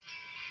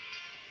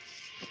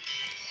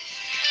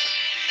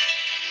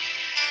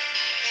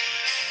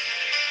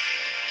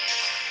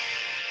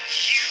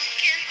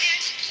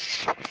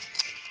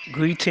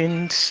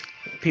Greetings,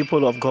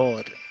 people of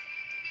God.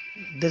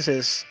 This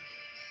is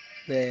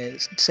the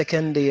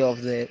second day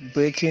of the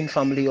Breaking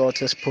Family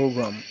Altars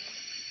program,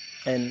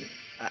 and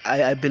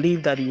I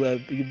believe that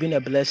you've been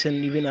a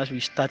blessing even as we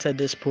started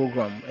this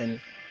program. And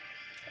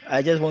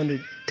I just want to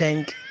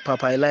thank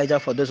Papa Elijah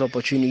for this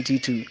opportunity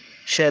to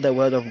share the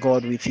word of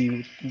God with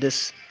you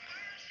this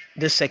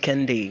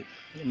second day.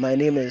 My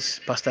name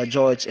is Pastor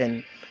George,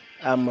 and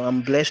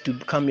I'm blessed to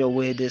come your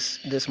way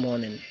this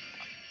morning.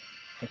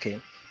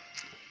 Okay.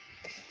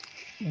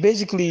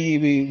 Basically,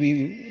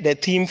 we the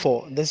theme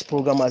for this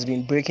program has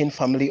been breaking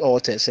family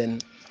altars,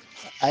 and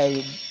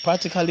I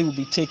practically will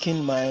be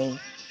taking my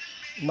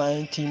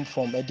theme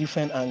from a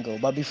different angle.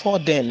 But before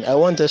then, I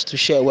want us to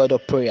share a word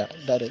of prayer.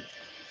 That is,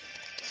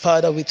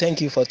 Father, we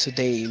thank you for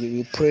today.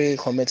 We pray,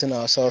 committing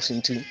ourselves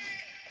into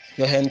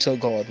your hands, oh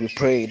God. We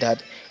pray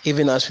that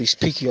even as we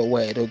speak your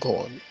word, oh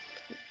God,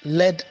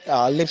 let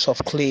our lips of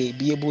clay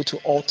be able to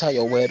alter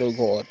your word, oh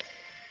God.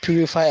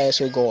 Purify us,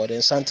 O God,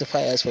 and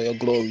sanctify us for your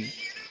glory.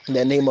 In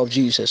the name of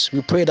Jesus.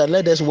 We pray that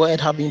let this word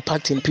have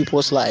impact in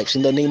people's lives.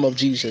 In the name of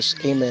Jesus.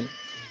 Amen.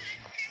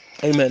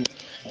 Amen.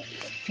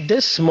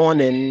 This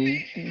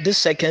morning, this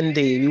second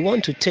day, we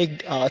want to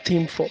take our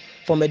theme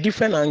from a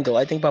different angle.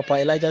 I think Papa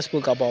Elijah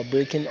spoke about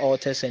breaking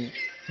altars and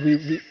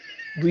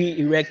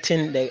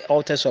re-erecting the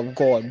altars of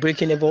God,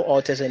 breaking evil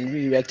altars and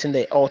re-erecting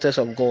the altars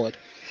of God.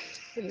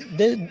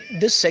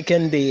 This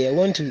second day, I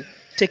want to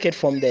take it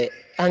from the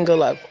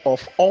angle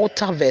of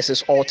altar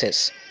versus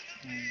altars.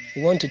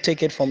 We want to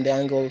take it from the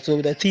angle.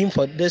 So the theme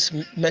for this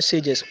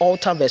message is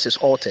altar versus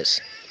altars.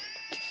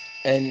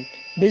 And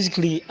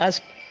basically,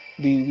 as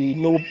we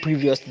know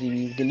previously,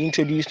 we've been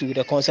introduced to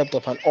the concept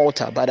of an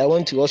altar, but I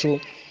want to also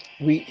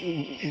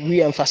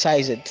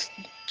re-emphasize it.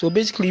 So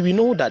basically, we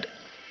know that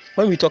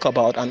when we talk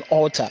about an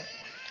altar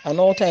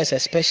is a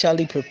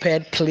specially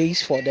prepared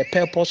place for the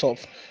purpose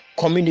of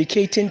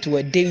communicating to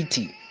a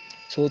deity.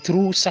 So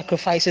through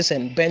sacrifices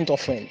and burnt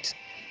offerings.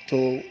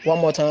 So one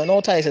more time, an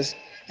altar is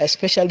a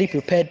specially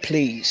prepared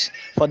place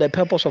for the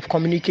purpose of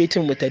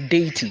communicating with a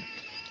deity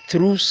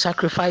through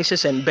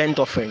sacrifices and burnt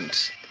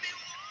offerings.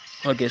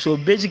 Okay, so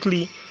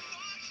basically,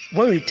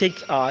 when we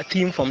take our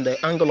theme from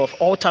the angle of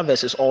altar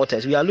versus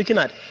altars, we are looking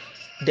at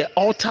the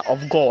altar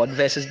of God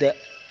versus the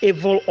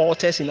evil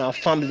altars in our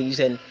families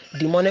and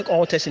demonic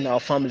altars in our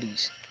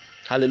families.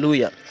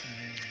 Hallelujah.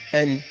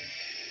 And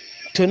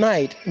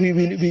tonight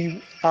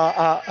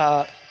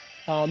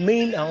our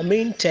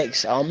main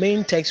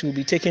text will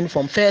be taken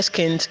from 1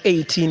 Kings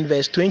 18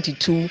 verse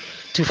 22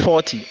 to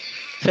 40.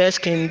 1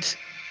 Kings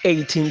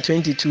 18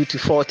 22 to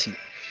 40.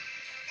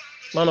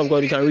 Man of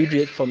God, you can read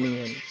it for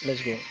me and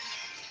let's go.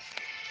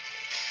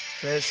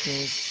 First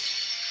Kings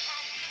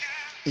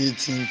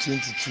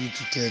 18:22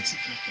 to 30.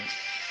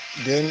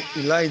 Then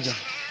Elijah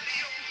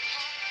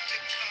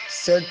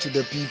said to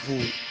the people,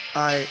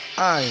 I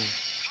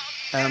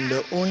am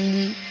the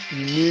only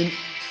remain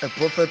a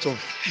prophet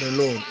of the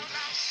Lord,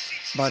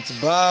 but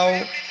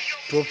Baal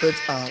prophets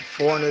are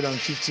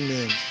 450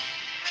 men.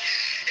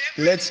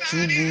 Let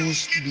 2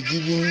 bulls be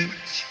given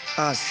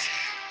us.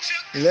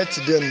 Let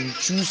them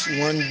choose 1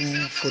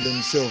 bull for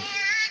themselves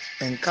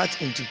and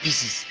cut into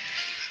pieces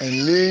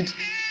and lay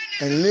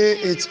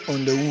it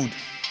on the wood,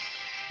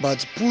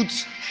 but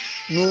put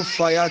no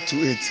fire to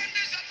it.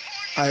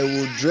 I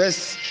will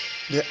dress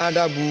the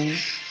other bull,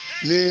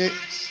 lay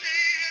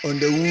on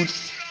the wood,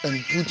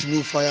 and put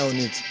no fire on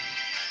it.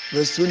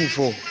 Verse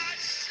 24.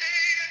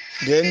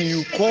 Then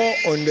you call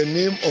on the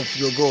name of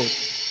your God,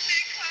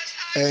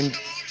 and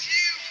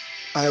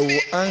I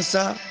will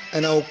answer,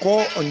 and I will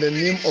call on the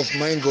name of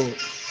my God,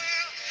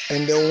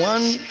 and the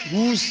one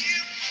whose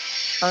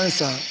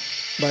answer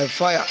by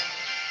fire,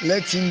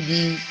 let him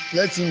be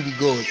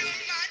God.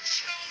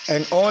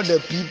 And all the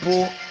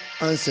people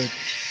answered,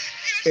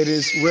 it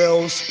is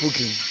well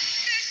spoken.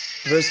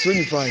 Verse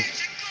 25.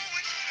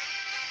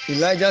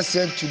 Elijah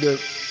said to the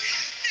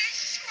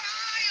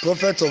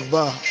prophet of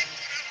Baal,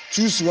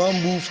 choose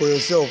 1 bull for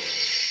yourself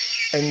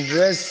and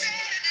dress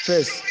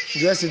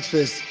it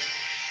first,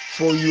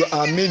 for you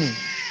are many,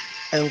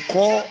 and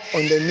call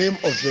on the name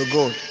of your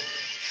God,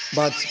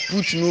 but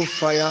put no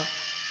fire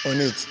on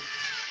it.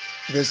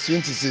 Verse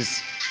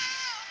 26.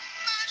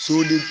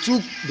 So they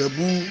took the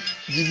bull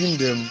given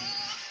them,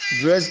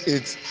 dressed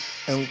it,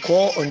 and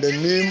called on the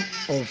name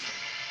of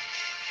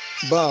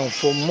Baal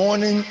from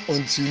morning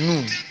until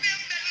noon,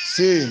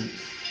 saying,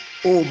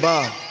 O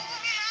Baal,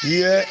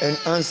 hear and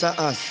answer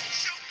us.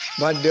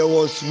 But there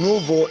was no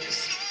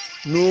voice,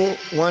 no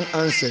one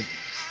answered,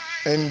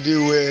 and they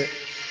were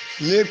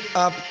laid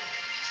up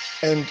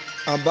and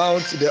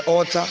about the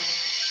altar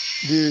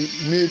they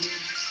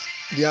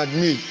had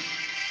made.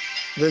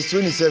 Verse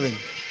 27.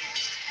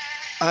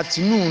 At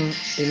noon,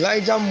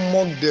 Elijah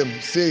mocked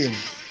them, saying,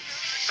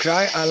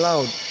 cry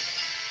aloud,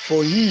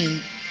 for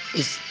he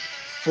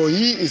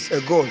is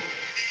a God.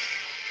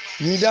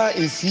 Neither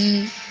is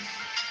he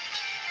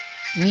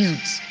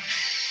mute,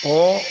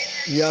 or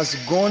he has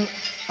gone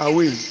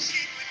away,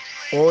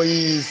 or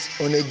he is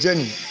on a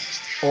journey,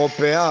 or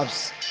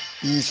perhaps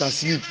he is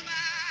asleep.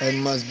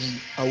 and must be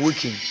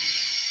awakened.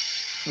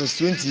 Verse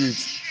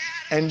 28.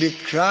 And they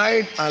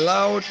cried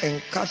aloud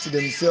and cut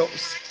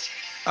themselves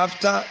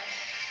after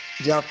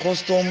their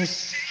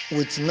customs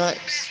with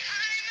knives,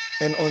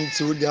 and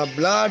until their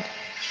blood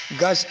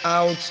gushed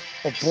out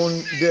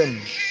upon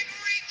them.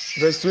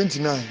 Verse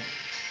 29.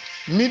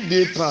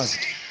 Midday passed,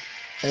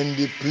 and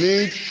they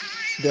played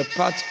the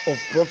part of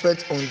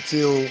prophet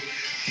until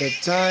the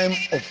time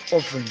of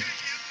offering,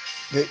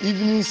 the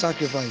evening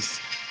sacrifice.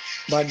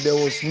 But there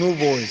was no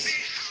voice,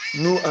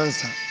 no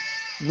answer,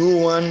 no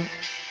one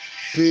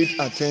paid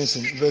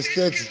attention. Verse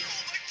 30.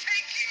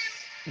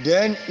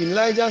 Then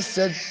Elijah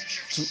said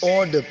to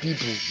all the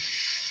people,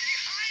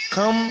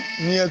 "Come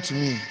near to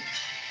me."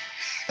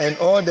 And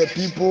all the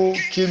people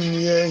came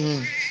near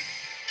him,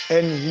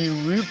 and he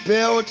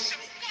repaired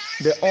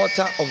the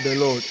altar of the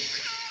Lord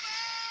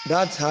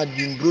that had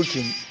been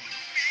broken.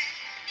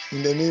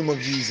 In the name of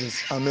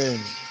Jesus. Amen.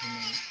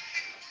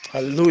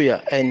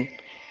 Hallelujah. And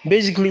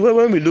basically,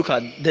 when we look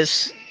at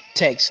this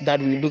text that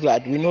we look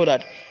at, we know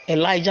that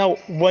Elijah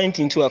went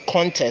into a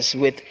contest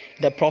with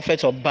the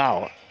prophets of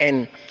Baal,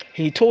 and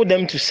he told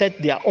them to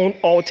set their own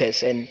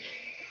altars and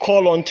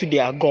call on to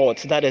their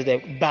gods, that is the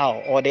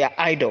Baal or their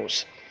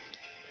idols.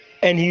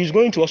 And he is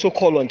going to also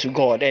call on to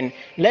God and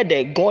let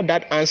the God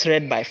that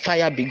answered by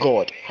fire be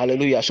God.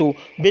 Hallelujah. So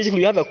basically,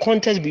 you have a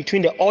contest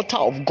between the altar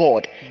of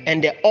God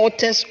and the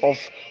altars of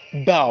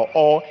Baal,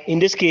 or in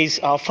this case,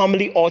 our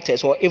family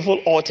altars or evil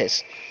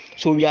altars.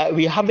 So we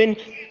are having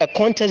a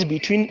contest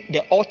between the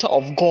altar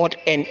of God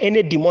and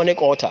any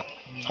demonic altar.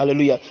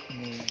 Hallelujah.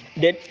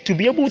 That to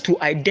be able to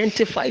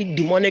identify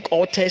demonic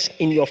altars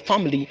in your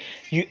family,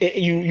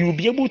 you'll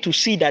be able to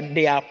see that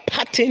there are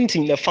patterns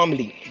in the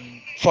family.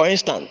 For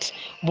instance,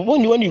 but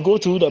when you go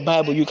through the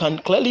Bible, you can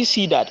clearly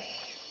see that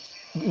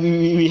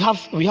we have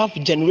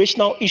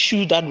generational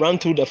issues that run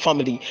through the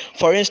family.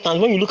 For instance,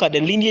 when you look at the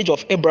lineage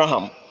of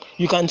Abraham,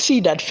 you can see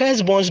that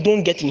firstborns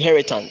don't get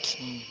inheritance.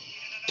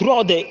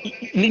 Throughout the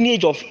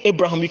lineage of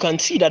Abraham, you can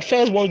see that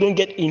firstborns don't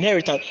get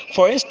inheritance.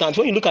 For instance,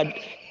 when you look at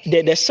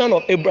the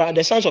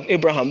sons of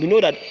Abraham, you know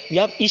that we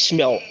have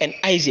Ishmael and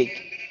Isaac.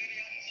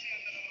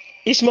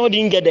 Ishmael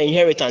didn't get the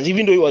inheritance,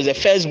 even though he was the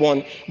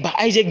firstborn, but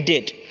Isaac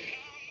did.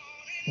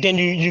 Then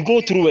you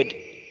go through it,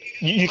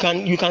 you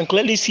can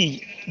clearly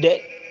see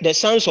the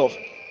sons of,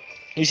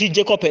 you see,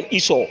 Jacob and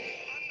Esau.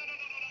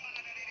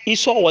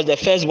 Esau was the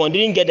firstborn,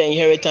 didn't get the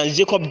inheritance.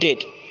 Jacob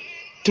did.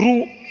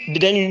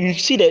 Then you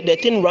see the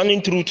thing running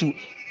through to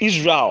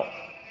Israel,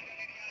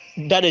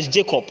 that is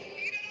Jacob.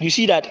 You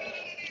see that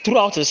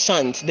throughout his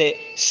sons, the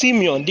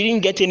Simeon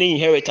didn't get any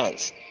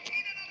inheritance,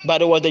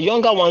 but it was the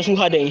younger ones who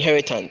had the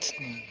inheritance.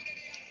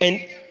 And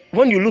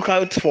when you look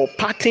out for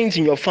patterns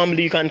in your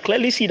family, you can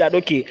clearly see that,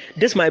 okay,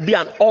 this might be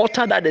an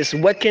altar that is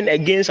working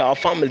against our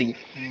family.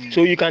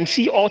 So you can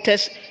see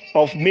altars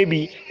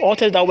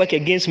that work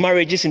against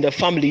marriages in the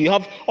family. You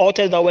have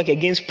altars that work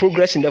against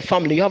progress in the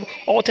family. You have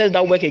altars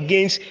that work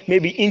against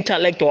maybe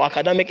intellect or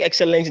academic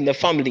excellence in the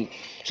family.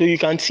 So you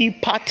can see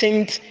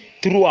patterns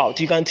throughout.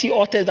 You can see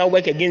altars that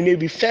work against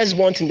maybe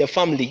firstborns in the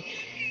family.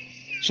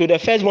 So the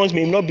firstborns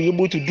may not be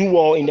able to do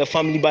well in the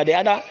family, but the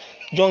other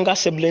younger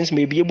siblings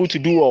may be able to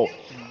do well.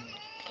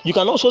 You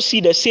can also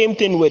see the same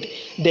thing with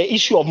the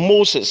issue of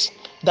Moses.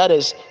 That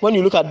is, when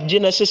you look at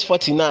Genesis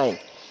 49,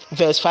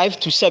 verse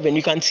 5 to 7,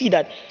 you can see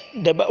that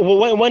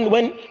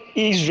when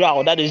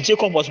Israel, that is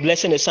Jacob, was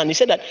blessing his son, he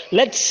said that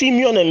let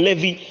Simeon and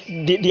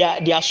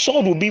Levi, their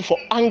sword will be for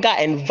anger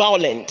and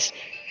violence.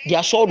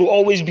 Their sword will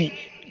always be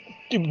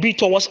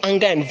towards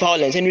anger and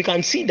violence. And we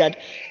can see that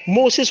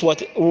Moses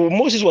was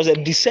a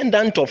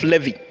descendant of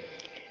Levi,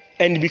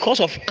 and because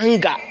of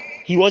anger,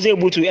 he wasn't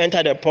able to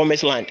enter the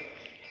promised land.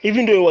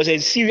 Even though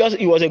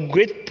he was a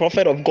great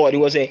prophet of God, he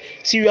was a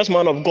serious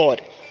man of God,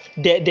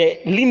 the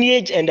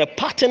lineage and the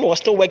pattern was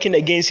still working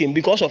against him.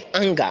 Because of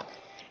anger,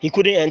 he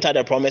couldn't enter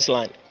the promised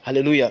land.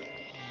 Hallelujah.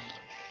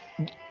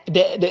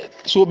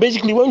 So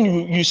basically, when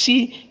you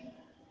see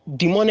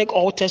demonic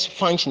altars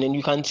functioning,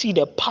 you can see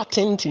the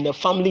patterns in the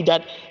family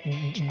that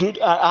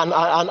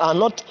are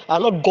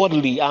not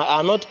godly,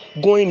 are not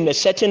going in a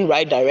certain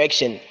right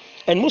direction.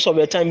 And most of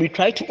the time we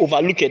try to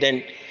overlook it,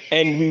 and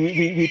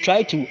we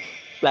try to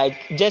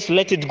just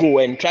let it go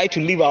and try to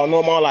live our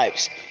normal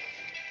lives.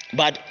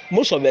 But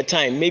most of the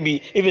time,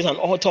 maybe if it's an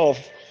altar of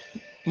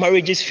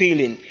marriages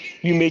failing,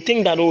 you may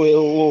think that, it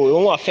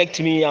won't affect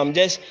me, I'm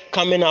just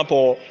coming up,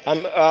 or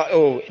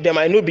there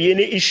might not be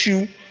any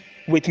issue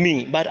with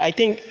me. But I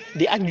think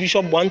the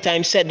Archbishop one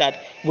time said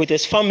that with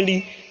his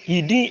family,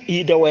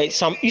 there were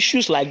some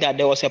issues like that.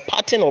 There was a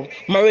pattern of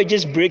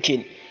marriages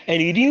breaking, and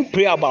he didn't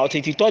pray about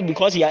it. He thought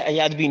because he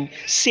had been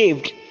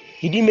saved,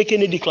 he didn't make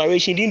any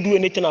declaration, he didn't do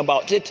anything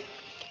about it.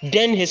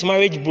 Then his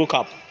marriage broke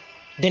up.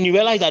 Then he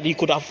realized that he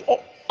could have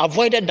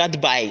avoided that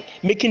by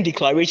making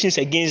declarations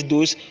against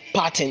those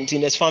patterns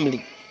in his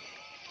family.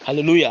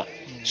 Hallelujah.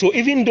 So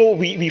even though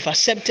we've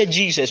accepted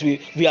Jesus, we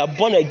are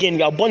born again,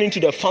 we are born into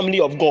the family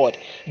of God,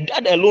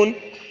 that alone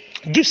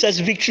gives us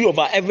victory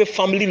over every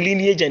family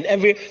lineage and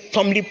every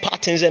family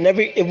patterns and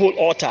every evil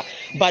altar.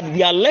 But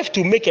we are left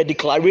to make a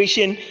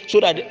declaration so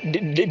that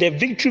the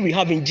victory we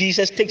have in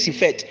Jesus takes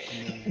effect.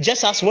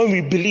 Just as when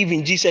we believe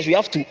in Jesus, we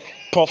have to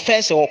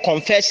profess or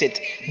confess it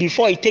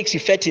before it takes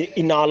effect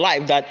in our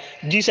life that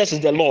Jesus is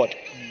the Lord.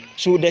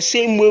 So the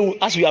same way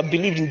as we have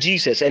believed in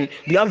Jesus and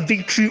we have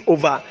victory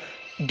over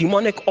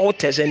demonic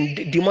altars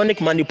and demonic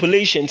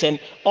manipulations and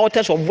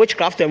altars of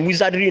witchcraft and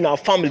wizardry in our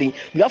family,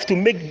 we have to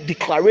make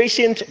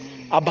declarations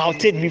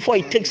about it before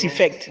it takes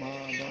effect.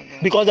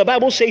 Because the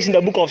Bible says in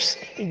the book of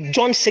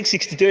John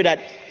 6:63 that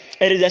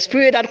it is the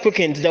spirit that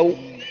quickens,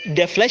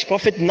 the flesh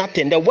profit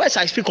nothing. The words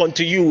I speak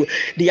unto you,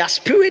 they are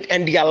spirit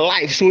and they are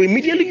life. So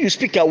immediately you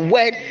speak a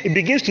word, it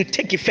begins to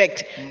take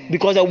effect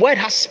because the word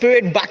has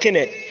spirit backing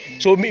it.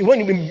 So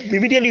when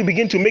immediately you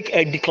begin to make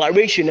a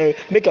declaration and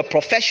make a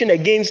profession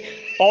against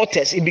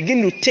altars, it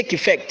begins to take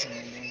effect.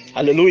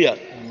 Hallelujah.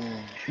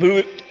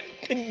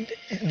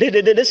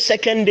 The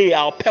second day,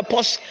 our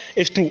purpose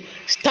is to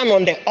stand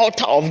on the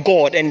altar of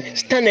God and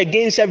stand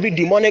against every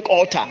demonic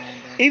altar.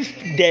 If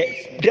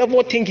the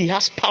devil thinks he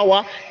has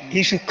power,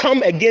 he should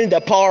come against the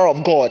power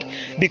of God,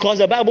 because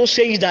the Bible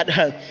says that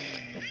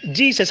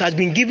Jesus has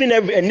been given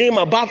a name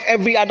above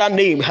every other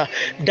name,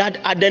 that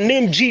at the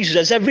name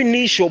Jesus every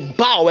knee shall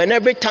bow and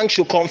every tongue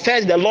shall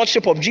confess the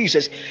lordship of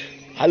Jesus.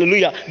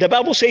 Hallelujah. The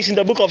Bible says in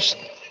the book of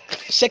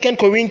 2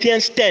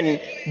 Corinthians 10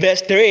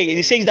 verse 3,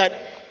 it says that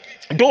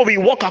though we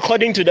walk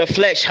according to the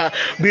flesh,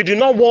 we do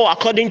not war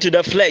according to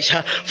the flesh.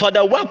 For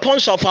the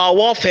weapons of our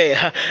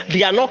warfare,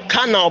 they are not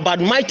carnal, but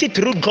mighty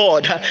through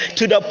God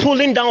to the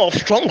pulling down of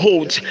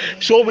strongholds.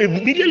 So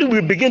immediately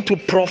we begin to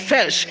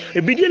profess.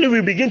 Immediately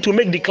we begin to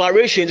make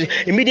declarations.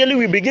 Immediately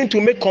we begin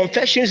to make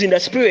confessions in the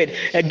spirit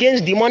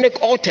against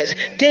demonic altars.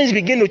 Things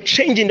begin to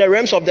change in the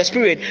realms of the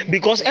spirit,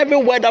 because every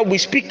word that we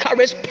speak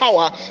carries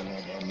power.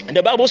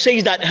 The Bible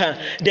says that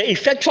the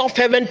effectual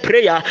fervent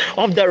prayer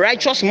of the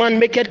righteous man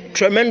maketh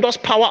tremendous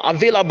power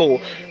available.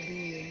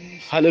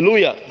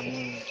 Hallelujah.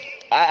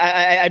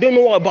 I don't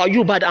know about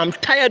you, but I'm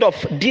tired of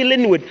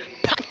dealing with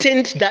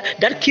patterns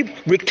that keep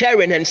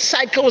recurring and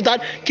cycles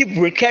that keep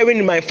recurring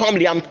in my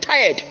family. I'm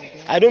tired.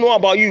 I don't know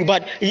about you,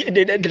 but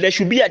there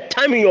should be a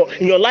time in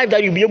your life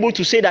that you'll be able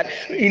to say that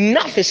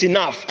enough is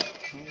enough.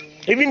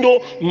 Even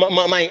though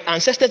my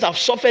ancestors have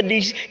suffered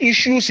these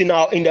issues in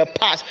the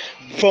past,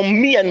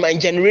 from me and my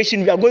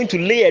generation, we are going to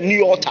lay a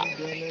new altar.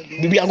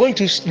 We are going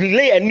to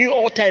lay a new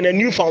altar and a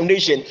new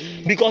foundation,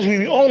 because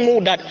we all know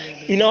that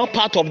in our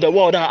part of the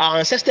world, our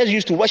ancestors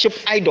used to worship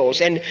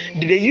idols, and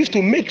they used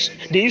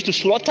to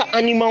slaughter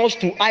animals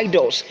to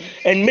idols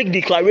and make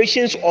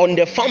declarations on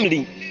the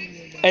family.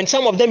 And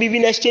some of them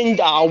even exchanged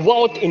our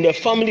wealth in the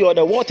family or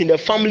the wealth in the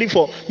family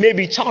for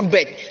maybe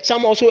childbirth.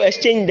 Some also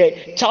exchanged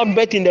the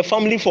childbirth in the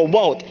family for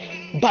wealth.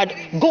 But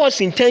God's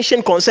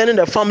intention concerning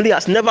the family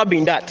has never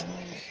been that.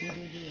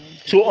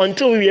 So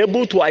until we are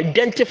able to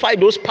identify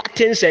those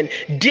patterns and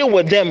deal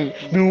with them,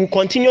 we will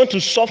continue to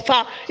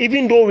suffer,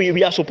 even though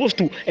we are supposed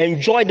to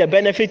enjoy the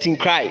benefit in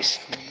Christ.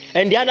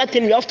 And the other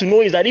thing we have to know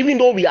is that even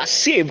though we are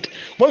saved,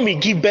 when we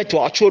give birth to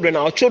our children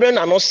are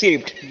not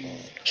saved.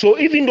 So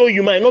even though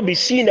you might not be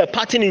seeing a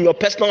pattern in your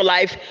personal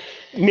life,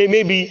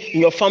 maybe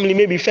in your family,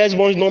 maybe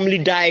firstborns normally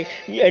die,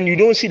 and you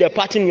don't see the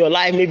pattern in your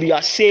life, maybe you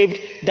are saved,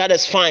 that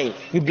is fine.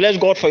 We bless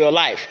God for your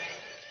life,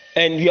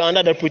 and you are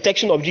under the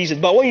protection of Jesus.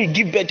 But when you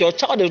give birth, your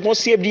child is not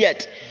saved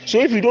yet. So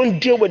if you don't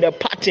deal with the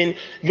pattern,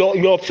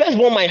 your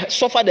firstborn might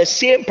suffer the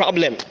same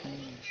problem.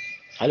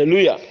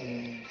 Hallelujah.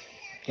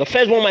 Your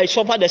firstborn might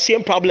suffer the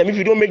same problem if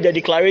you don't make the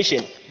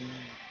declaration.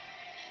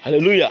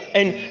 Hallelujah.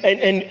 And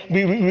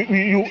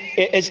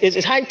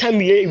it's high time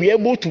we are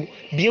able to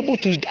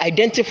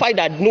identify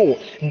that no,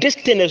 this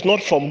thing is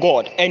not from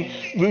God, and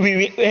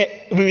we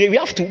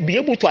have to be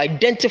able to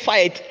identify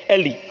it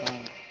early,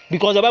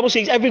 because the Bible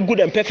says every good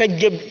and perfect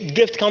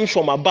gift comes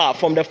from above,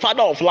 from the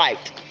Father of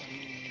light.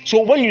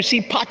 So when you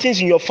see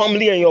patterns in your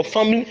family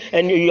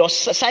and your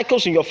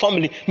cycles in your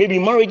family, maybe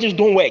marriages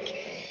don't work.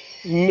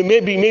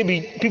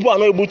 Maybe people are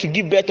not able to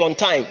give birth on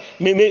time.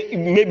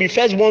 Maybe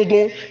firstborns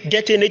don't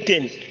get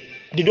anything.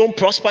 They don't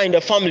prosper in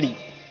the family.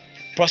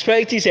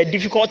 Prosperity is a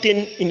difficult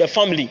thing in the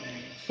family.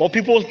 Or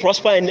people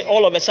prosper and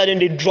all of a sudden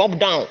they drop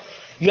down.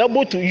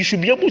 You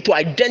should be able to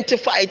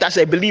identify it as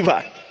a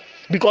believer.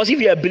 Because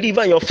if you're a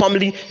believer in your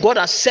family, God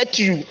has set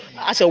you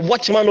as a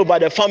watchman over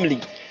the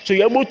family. So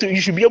you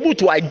should be able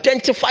to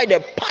identify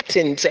the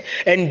patterns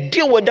and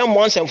deal with them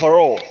once and for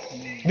all.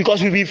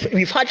 Because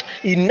we've had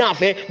enough.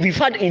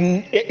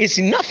 It's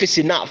enough is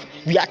enough.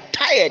 We are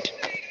tired.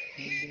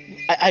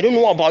 I don't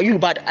know about you,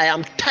 but I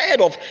am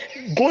tired of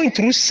going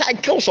through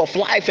cycles of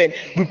life and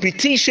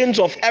repetitions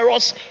of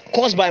errors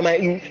caused by my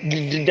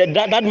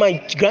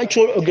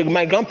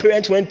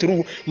grandparents went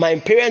through, my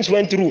parents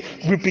went through,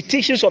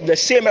 repetitions of the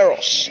same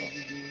errors.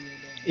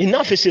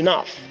 Enough is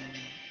enough.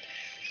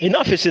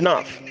 Enough is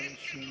enough.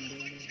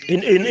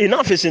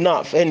 Enough is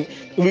enough. And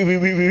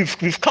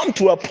we've come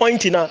to a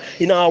point in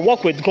our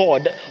walk with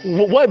God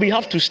where we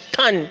have to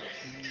stand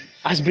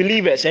as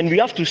believers, and we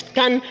have to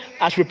stand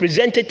as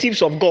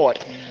representatives of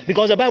God,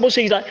 because the Bible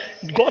says that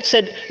God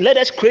said, let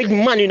us create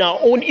man in our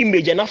own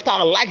image and after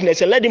our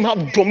likeness, and let him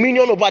have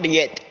dominion over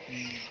the earth.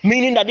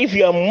 Meaning that if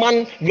you are a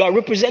man, you are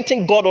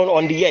representing God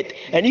on the earth,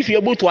 and if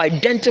you're able to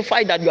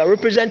identify that you are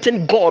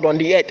representing God on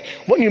the earth,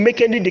 when you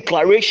make any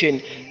declaration,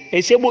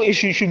 it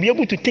should be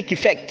able to take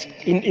effect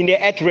in the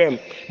earth realm,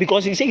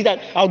 because he says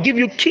that I'll give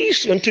you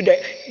keys to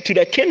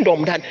the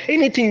kingdom, that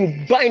anything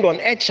you bind on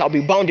earth shall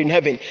be bound in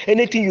heaven,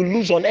 anything you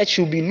lose on earth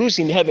shall be loose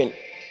in heaven.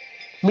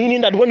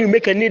 Meaning that when you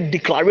make any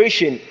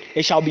declaration,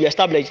 it shall be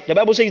established. The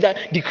Bible says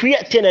that decree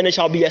a thing and it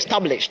shall be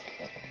established.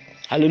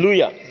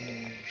 Hallelujah.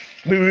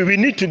 We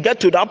need to get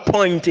to that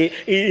point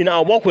in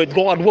our walk with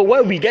God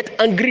where we get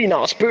angry in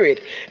our spirit,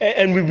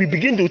 and we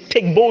begin to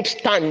take bold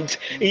stands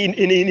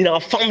in our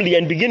family,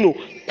 and begin to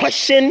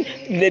question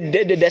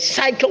the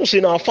cycles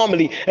in our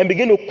family, and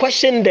begin to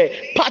question the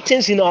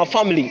patterns in our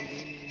family.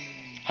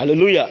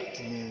 Hallelujah.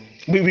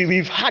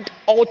 We've had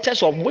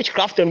altars of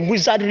witchcraft and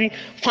wizardry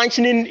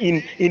functioning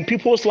in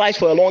people's lives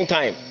for a long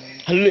time.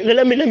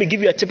 Let me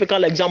give you a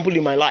typical example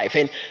in my life.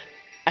 And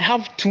I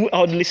have two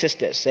elderly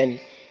sisters, and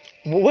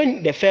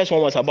when the first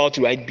one was about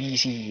to write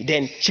BC,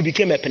 then she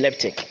became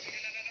epileptic,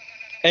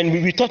 and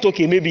we thought,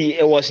 okay, maybe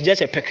it was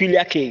just a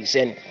peculiar case,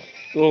 and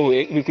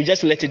we could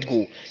just let it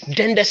go.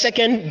 Then the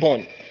second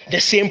born,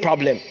 the same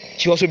problem.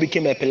 She also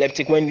became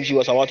epileptic when she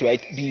was about to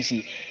write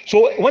BC.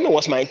 So when it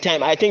was my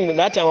time, I think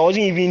that time I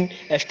wasn't even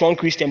a strong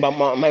Christian, but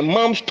my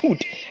mom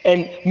stood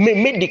and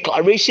made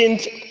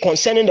declarations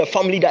concerning the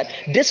family that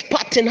this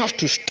pattern has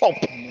to stop.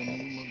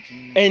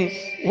 And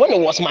when it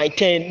was my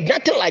turn,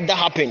 nothing like that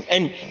happened,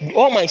 and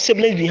all my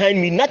siblings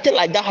behind me, nothing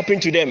like that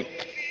happened to them.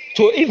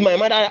 So if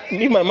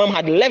my mom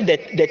had left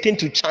the thing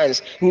to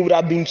chance, we would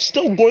have been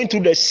still going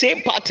through the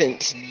same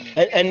patterns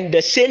and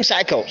the same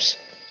cycles.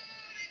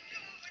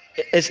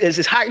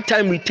 It's high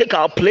time we take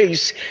our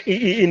place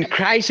in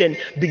Christ and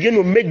begin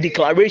to make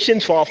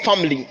declarations for our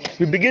family.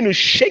 We begin to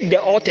shake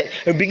the altar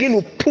and begin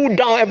to pull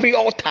down every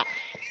altar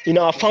in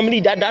our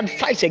family that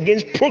fights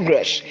against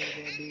progress.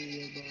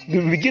 We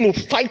begin to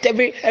fight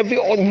we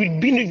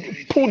begin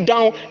to pull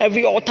down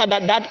every altar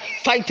that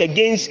fight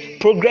against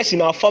progress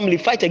in our family,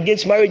 fight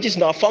against marriages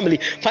in our family,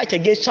 fight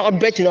against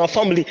childbirth in our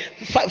family,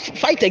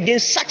 fight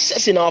against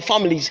success in our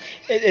families.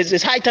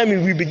 It's high time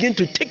we begin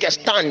to take a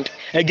stand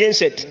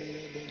against it.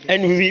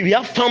 And we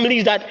have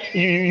families that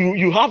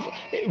you have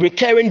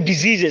recurring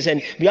diseases,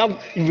 and we have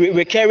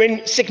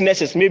recurring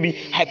sicknesses, maybe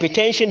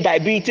hypertension,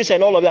 diabetes,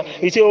 and all of that.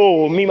 You say,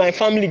 oh, my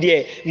family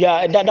there,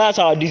 yeah, that's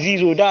our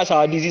disease, that's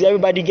our disease.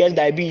 Everybody gets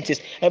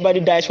diabetes,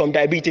 everybody dies from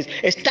diabetes.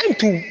 It's time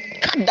to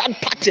cut that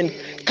pattern,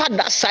 cut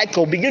that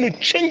cycle, begin to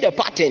change the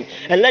pattern,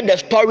 and let the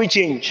story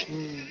change.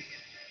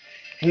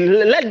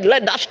 Let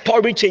that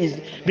story change,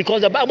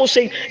 because the Bible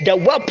says the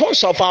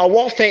weapons of our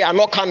warfare are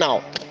not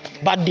carnal,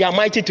 but they are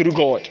mighty through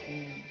God,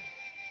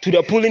 to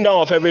the pulling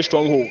down of every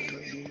stronghold.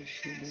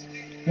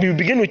 We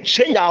begin to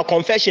change our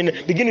confession,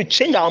 begin to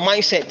change our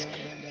mindset.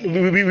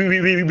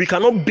 We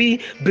cannot be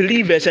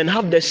believers and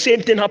have the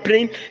same thing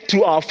happening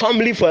to our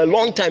family for a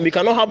long time. We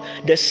cannot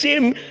have the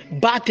same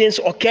bad things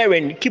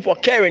keep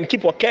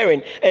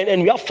occurring.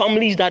 And we have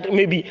families that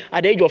maybe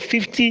at the age of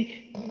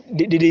 50,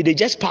 they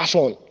just pass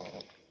on.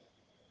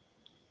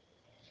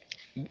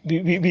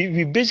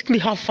 We basically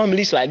have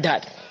families like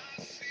that.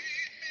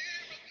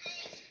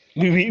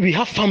 We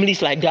have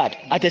families like that.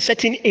 At a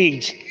certain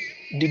age,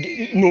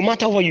 no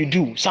matter what you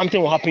do,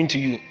 something will happen to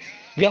you.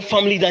 We have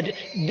families that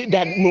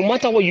no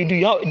matter what you do,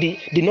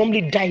 they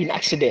normally die in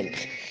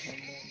accidents.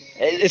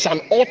 It's an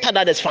altar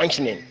that is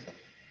functioning.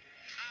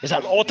 It's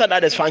an altar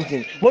that is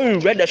functioning. When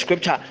we read the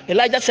scripture,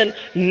 Elijah said,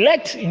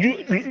 let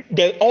you,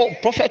 the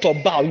prophet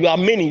of Baal, you are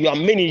many.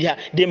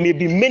 There may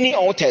be many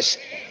altars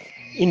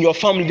in your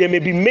family. There may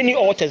be many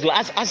altars.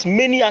 As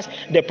many as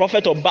the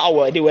prophet of Baal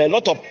were, there were a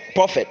lot of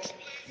prophets.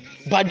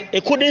 But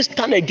it couldn't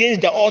stand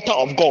against the altar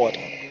of God.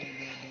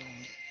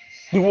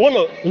 We want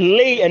to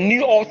lay a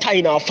new altar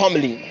in our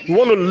family. We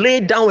want to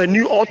lay down a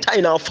new altar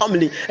in our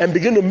family and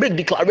begin to make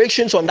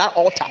declarations on that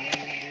altar.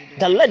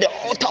 That let the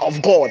altar of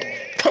God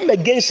come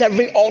against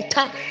every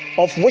altar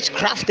of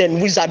witchcraft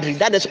and wizardry.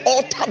 That is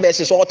altar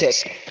versus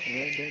altars.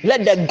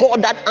 Let the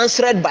God that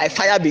answered by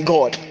fire be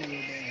God.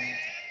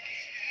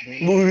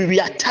 We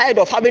are tired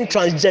of having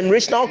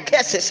transgenerational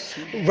curses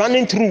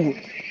running through.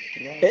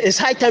 It's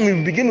high time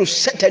we begin to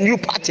set a new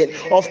pattern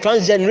of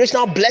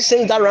transgenerational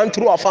blessings that run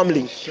through our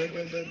family.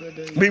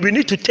 We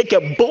need to take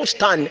a bold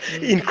stand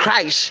in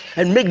Christ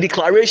and make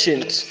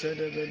declarations.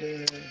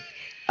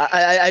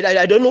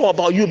 I don't know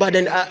about you, but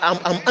then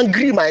I'm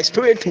angry in my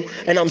spirit too,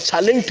 and I'm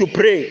challenged to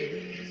pray.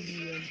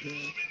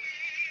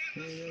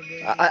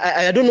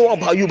 I don't know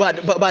about you,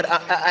 but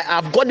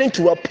I've gotten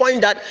to a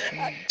point that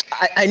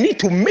I need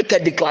to make a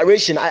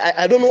declaration.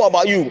 I don't know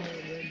about you.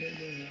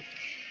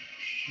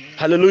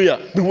 Hallelujah.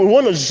 We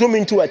want to zoom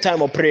into a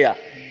time of prayer,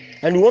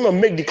 and we want to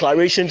make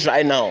declarations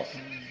right now.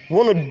 We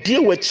want to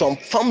deal with some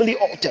family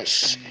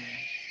altars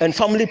and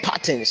family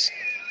patterns.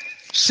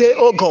 Say,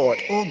 oh God,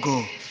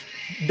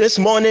 This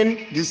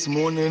morning,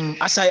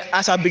 as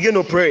I begin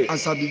to pray,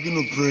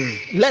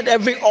 let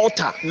every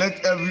altar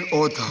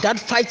that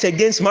fights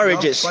against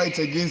marriages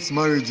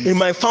in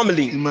my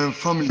family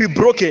be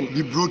broken.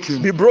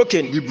 Be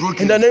broken.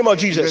 In the name of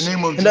Jesus.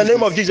 In the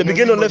name of Jesus.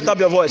 Begin to lift up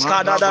your voice.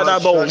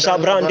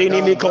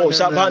 Sabrandini Miko,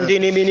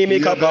 Sabandini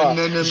Minimikapa,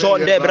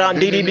 Zonde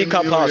Brandini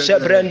Mikapa,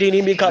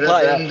 Sebrandini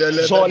Mikapaya,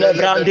 Zone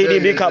Brandini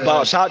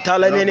Mikapa,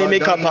 Satalani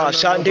Mikapa,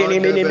 Sandini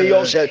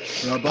Minimiose,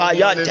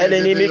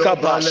 Payatelini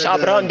Mikapa,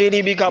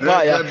 Sabrandini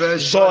Mikapaya,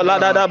 Zola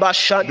Daba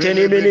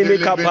Shantini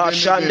Minimikapa,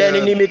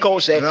 Sandeni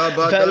Mikose,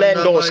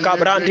 Velendos,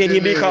 Cabrandini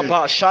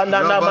Mikapa,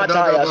 Shandana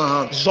Matayas,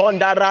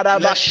 Zonda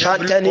Radaba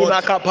Shantani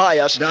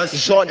Makapayas,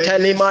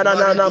 Zonteli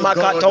Manana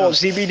Makato,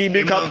 Zibidi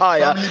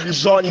Mikapaya,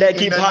 Zonde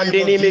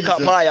Kipandini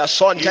Mikapaya,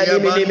 Sonteli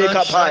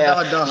Minimikapaya,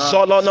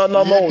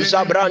 Zolonomo,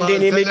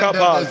 Zabrandini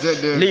Mikapa,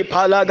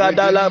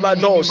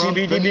 Lipalagadalabado,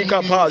 Zibidi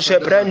Mikapa,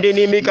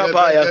 Sheprendini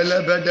Mikapaya,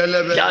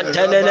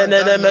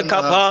 Yantenene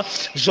Mikapa,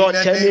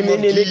 Zonteli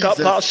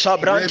Minimikapa,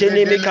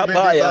 Sabrantini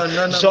Mikapaya,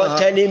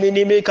 Zonteli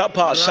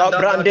Minimikapa,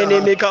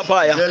 Sabrandini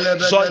Mikapaya,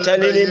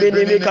 Zonteli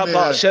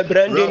Minimikapa,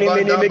 Shebrandini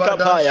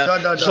Minimikapaya,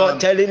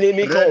 Zonteli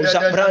Minimiko,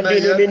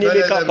 Zabrandini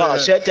Minimikapa,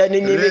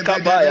 Seteni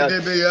Minimikapaya,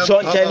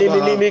 Zonteli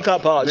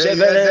Minimikapa,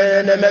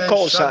 Zevenene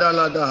Mekosa.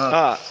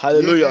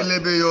 Hallelujah.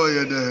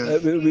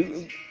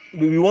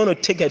 We want to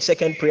take a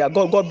second prayer.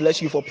 God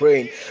bless you for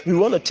praying. We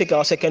want to take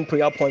our second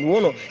prayer point. We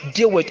want to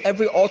deal with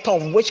every altar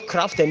of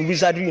witchcraft and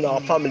wizardry in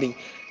our family.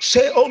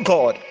 Say, oh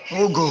God,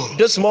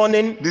 this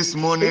morning,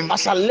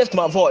 as I lift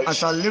my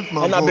voice,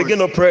 and I begin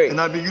to pray,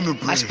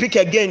 I speak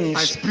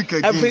against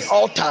every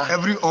altar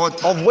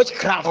of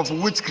witchcraft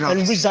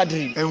and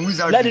wizardry.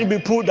 Let it be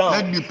pulled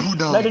down.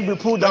 Let it be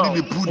pulled down.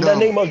 In the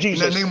name of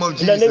Jesus.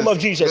 In the name of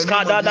Jesus.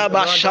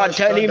 Kadadaba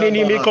Shanteni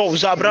Minimiko,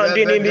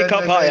 Zabrandini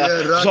Mikapaya,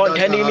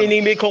 Zonteni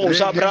Minimiko,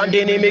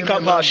 Zabrandini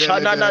Mikapa,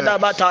 Shadada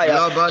Bataya,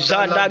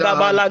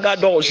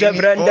 Zandagabalagado,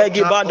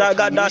 Zebrendegi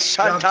Badagada,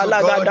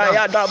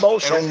 Santalagadaya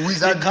Dabosha.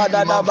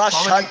 Kadadaba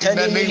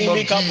Shanteni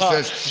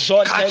Minimikapa,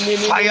 Zonteni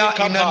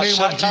Minimikapa,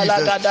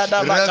 Satalagada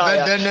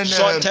Bataya,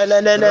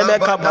 Zontelene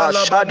Mekapa,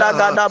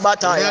 Shadagada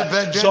Bataya,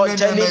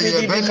 Zonteni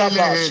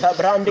Minimikapa,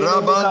 Sabrandini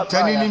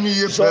Mikapaya,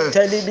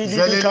 Zonteni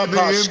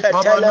Minimikapa,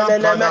 Setelene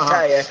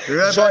Metaya,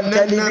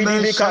 Zonteni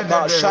Minimikapa,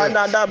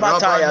 Shanada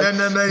Bataya,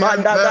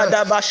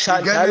 Mandagada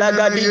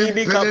Bashantalagadi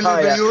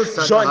Mikapaya,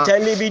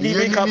 Zonteni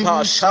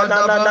Minimikapa,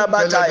 Shanada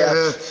Bataya,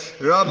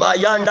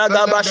 Bayanda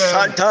Gaba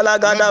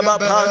Shantalagada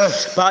Bapa,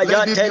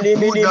 Bayateni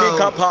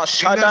Minimikapa,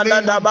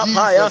 Shanada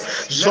Bapaya,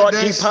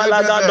 Zoti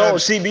Palagado,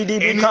 Zibidi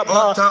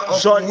Mikapa,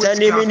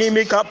 Zonteni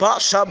Minimikapa,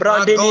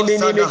 Sabrandini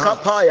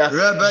Minimikapaya,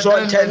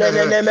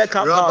 Zontelene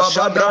Mekapa,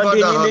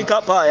 Sabrandini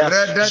Mikapaya,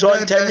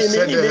 Zonteni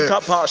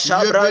Minimikapa,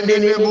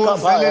 Sabrandini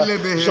Mikapaya,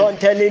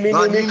 Zonteni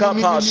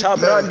Minimikapa,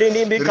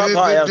 Sabrandini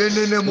Mikapaya,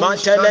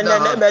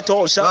 Mantelene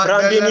Meto,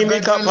 Sabrandini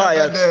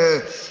Mikapaya,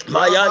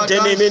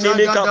 Mayanteni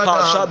Minimikapa,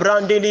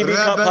 Sabrandini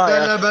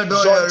Mikapaya,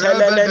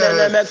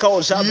 Zontelene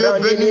Meko,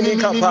 Sabrandini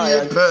Mikapaya,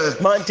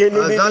 Manteni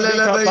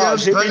Minimikapa,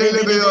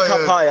 Zibidi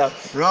Mikapaya.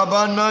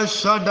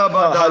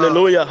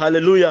 Hallelujah,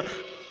 hallelujah.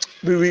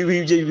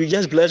 We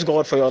just bless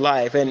God for your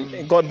life,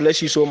 and God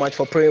bless you so much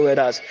for praying with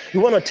us. We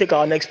want to take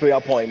our next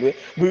prayer point.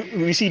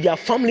 We see there are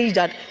families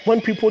that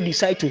when people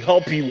decide to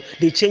help you,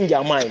 they change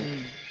their mind.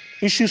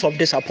 Issues of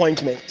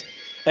disappointment,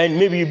 and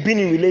maybe you've been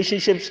in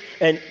relationships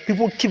and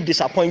people keep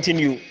disappointing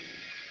you.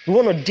 We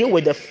want to deal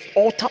with the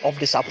altar of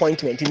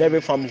disappointment in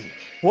every family.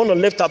 We want to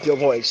lift up your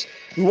voice.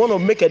 We want to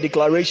make a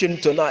declaration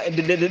tonight.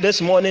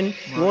 This morning,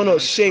 we want to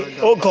say,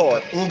 oh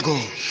God,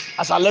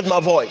 as I lift my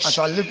voice,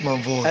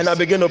 and I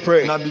begin to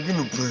pray,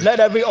 let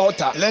every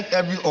altar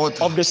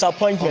of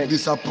disappointment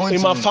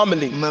in my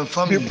family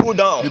be pulled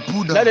down.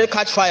 Let it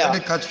catch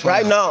fire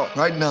right now.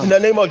 In the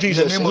name of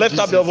Jesus, lift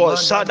up your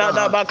voice.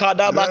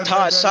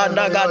 Sadadabakadabata,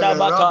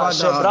 Sadagadabata,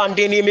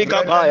 Sebrandini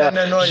Mikapaya,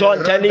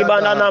 Zonteni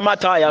Banana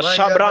Mataya,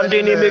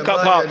 Sabrandini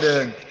Mikapa.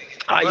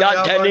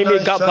 Ayanteni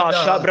Mikapa,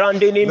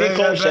 Sabrandini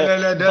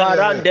Mikose,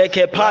 Barande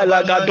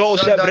Kepala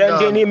Gadose,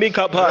 Brandini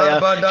Mikapaya,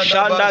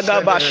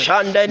 Shandagaba,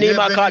 Shandeni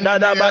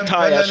Makadada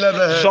Bataya,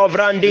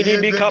 Sovrandini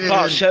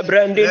Mikapa,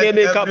 Sebrandini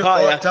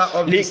Mikapaya,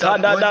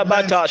 Likadada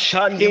Bata,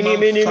 Shandini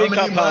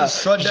Minimikapa,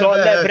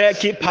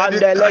 Zolebreki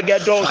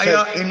Pandelegadose,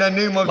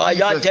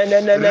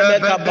 Bayatene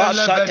Mekapa,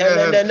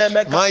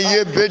 Satene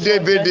Maye bede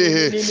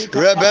bede,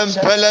 Rebem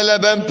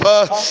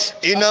Pelelebempa,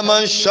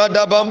 Inaman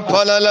Shadabam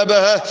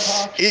Palalebe,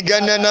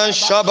 Iganena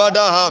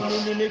Shabadaha,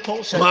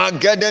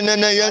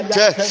 Magadanene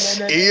Yente,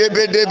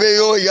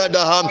 Iyebedebeyo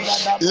Yadaham.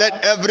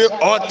 Let every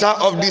altar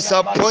of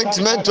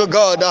disappointment to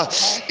God,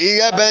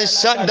 Iyeben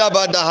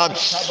Shadabadaham,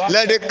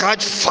 let it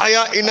catch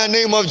fire in the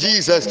name of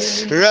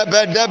Jesus.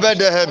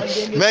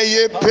 Rebedebedehem,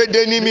 Meye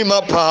Pedenimi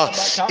Mapa,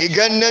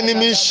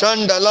 Iganenimi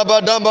Shanda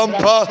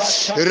Labadabampa,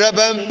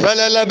 Rebem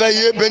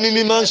Pelelebe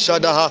Beniniman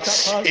Shadaha,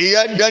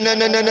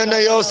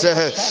 Iyadanene Yose,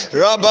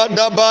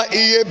 Rabadaba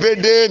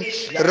Iyebede,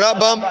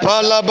 Rabam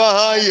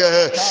Palabahaya.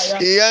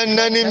 de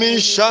yanani mi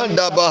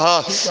shanda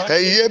baha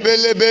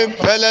yebele ben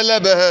pelele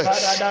be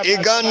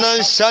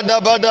igana shada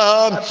bada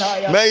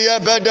meye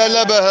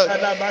bedele be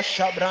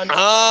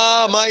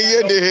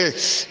maye de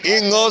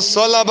ingo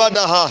sola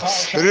bada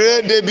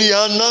re de bi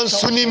anan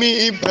sunimi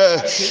ipe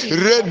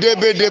re de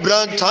be de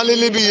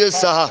brantali bi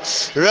yesa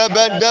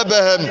rebende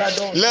be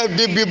let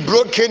it be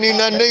broken in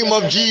the name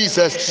of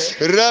Jesus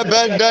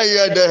rebende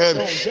yede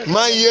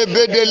maye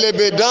bedele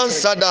be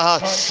dansa da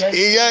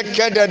iye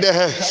kede de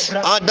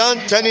adan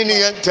tenini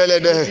yentele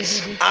de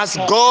as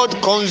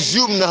God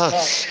consumed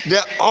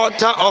the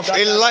altar of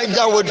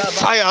Elijah with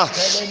fire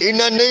in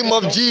the name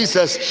of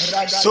Jesus.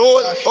 So,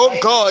 oh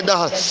God,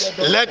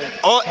 let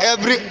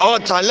every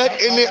altar,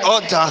 let any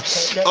altar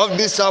of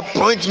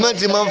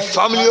disappointment in my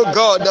family, oh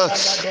God,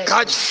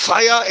 catch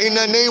fire in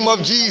the name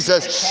of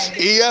Jesus.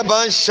 Iye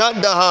ban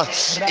shada,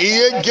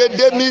 iye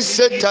gede mi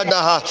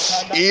setada,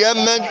 iye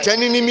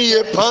menteni mi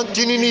ye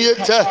pantini ni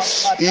yete,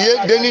 iye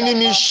denini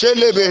mi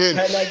shelebe,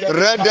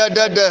 reda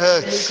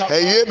dada,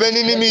 iye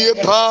benini mi ye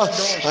pa,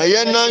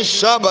 iye nan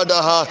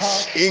shabada,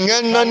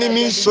 ingena ni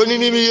mi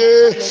sonini mi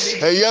ye,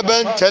 iye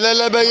ben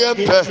telelebe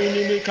yepe,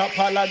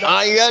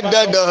 iye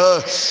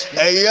dada,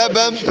 iye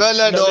ben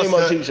pele In the name of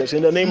dose. Jesus,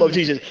 in the name of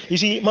Jesus. You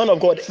see, man of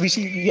God, we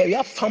see you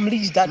have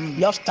families that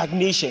you have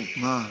stagnation.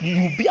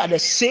 You will be at the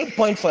same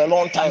point for a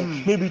long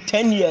time, maybe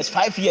 10 years,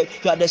 5 years.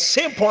 You're at the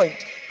same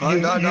point.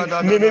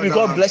 Maybe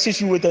God blesses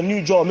you with a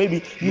new job.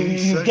 Maybe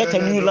you get a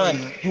new land.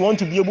 You want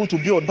to be able to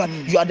build, but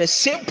you are at the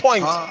same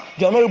point.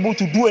 You are not able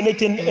to do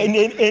anything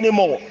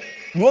anymore.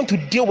 You want to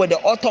deal with the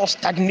altar of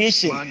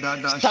stagnation,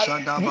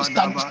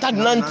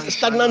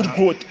 stagnant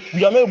growth.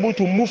 You are not able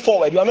to move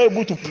forward. You are not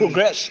able to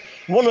progress.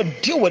 You want to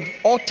deal with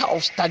altar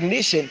of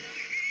stagnation.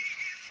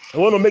 I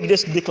want to make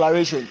this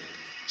declaration.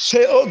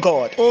 Say, oh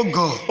God, oh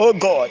God, oh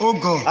God, oh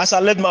God, as I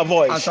lift my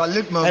voice, as I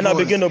lift my and voice, I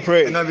begin to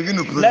pray,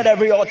 let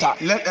every altar,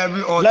 let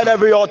every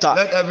altar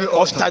altar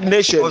of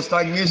stagnation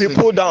be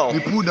pulled down, be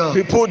pulled down,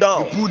 be pulled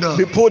down, be pulled down,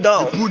 be pulled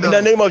down, be pulled in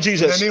the down. name of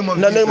Jesus, in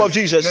the name of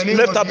Jesus.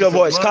 Lift up your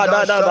voice.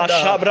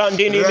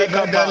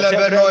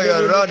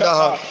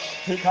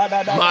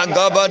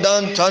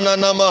 Magabadan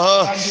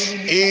tananamaha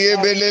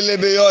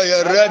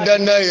iyebelelebeyo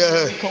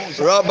redaneye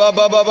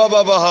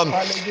rabababababaham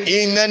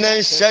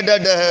inene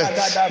sedede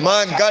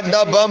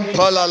magadabam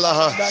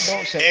palalaha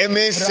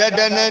emi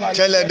sedene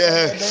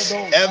telede.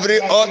 Every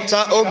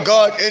altar, oh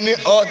God, any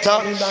altar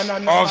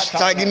of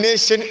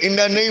stagnation in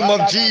the name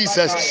of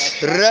Jesus,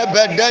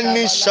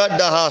 rebedeni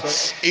shadaha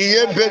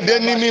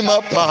iyebedeni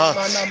mimapa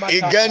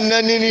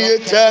igeneni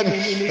yetem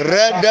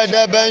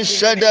rededeben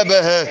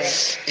shedebehe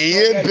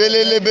iyebelelebe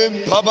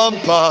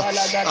pabampa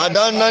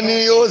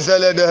adanani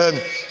yozelede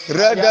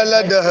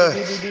redalede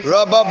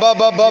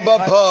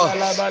rabababababa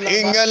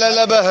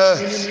ingelelebehe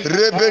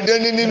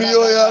rebedeni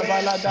miyoya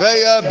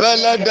beya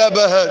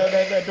beledebehe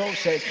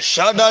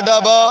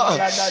shadadaba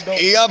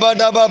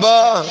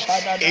iyabadababa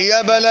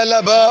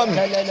iyabelelebe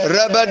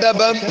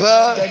rebedebempe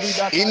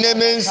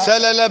inemin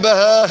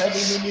selelebehe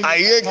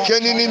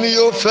ayekenini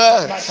miyofe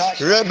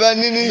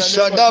rebenini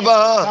shadaba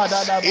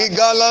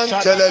igalan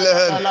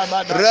telelehe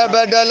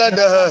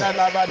rebedeledehe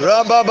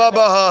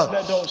rabababaha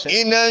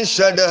inen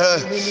shedehe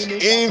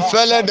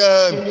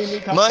infeledehe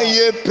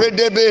maye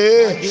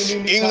pedebehe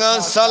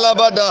ingan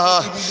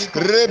salabadaha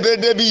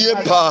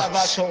rebedebiyepa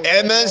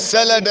emen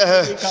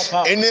seledehe.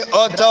 Any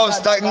altar of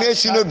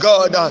stagnation, oh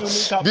God,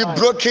 be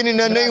broken in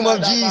the name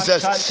of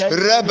Jesus.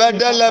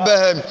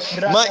 Rebedelebehe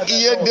ma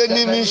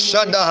iyedenimi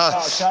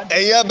shadaha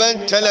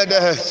eyeben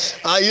teledehe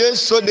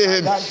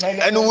ayesodehe,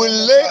 and we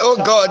lay, oh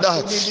God,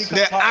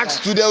 the axe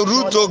to the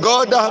root, oh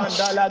God,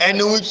 and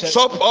we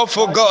chop off,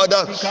 oh God,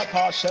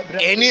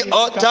 any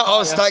altar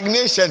of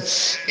stagnation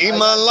in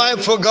my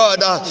life, oh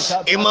God,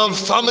 in my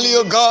family,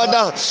 oh God.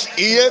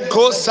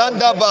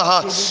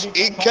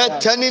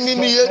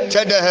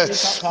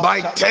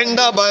 By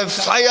tender, by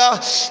fire,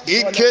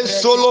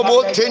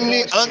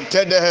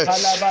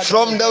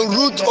 from the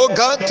root, oh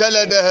God,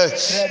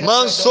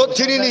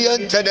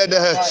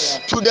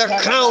 to the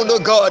crown, oh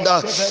God,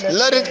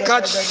 let it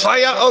catch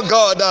fire, oh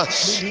God.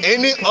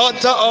 Any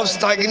altar of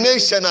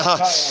stagnation,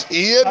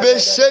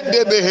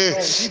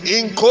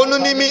 in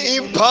konunimi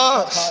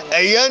impa,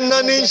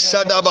 eyanani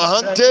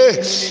shadabahante,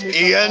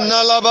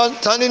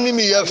 eyanalabantani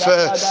nimiyefe,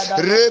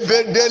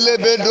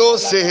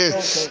 rebedelebedosi,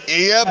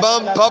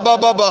 eyabam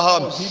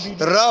pabababaham,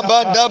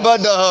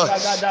 rabadabadaha,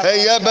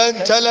 eyaben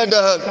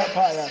teladaha.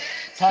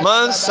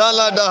 Man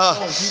salada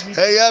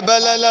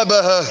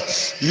eyebelelebehe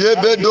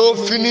yebedo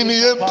finimi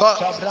yepa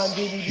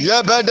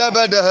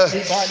yebedebede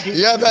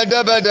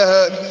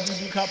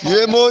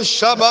yemo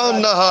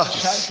shabana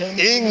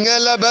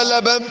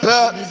ingelebelebempe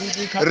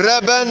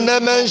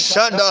rebenemen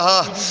shadaha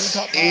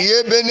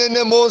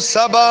yebenene mo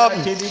sabab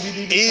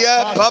iye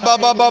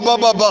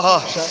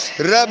pabababababa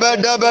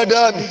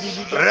rebedebede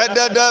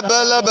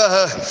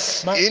rededebelebehe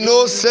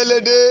ino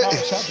selede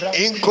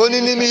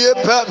inkoninimi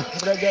yepa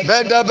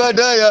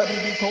bedebede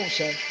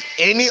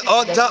Any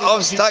altar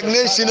of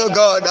stagnation, oh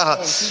God,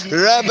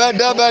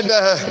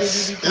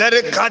 let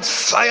it catch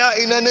fire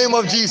in the name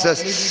of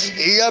Jesus.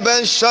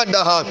 Iyaben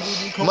shadaha,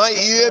 my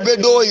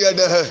iebedo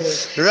yada,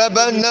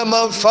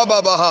 Rabanama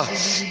fababaha,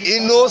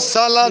 ino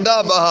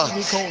saladabaha,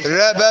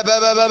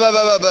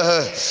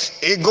 Rebebebebebebebe,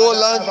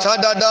 Igolan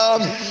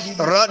tadadam,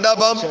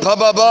 Radabam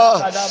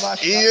pababa,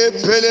 Iye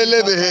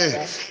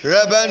pelelebehe,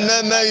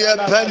 Rabaneme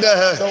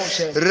yependehe,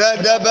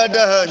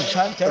 Redebedehe,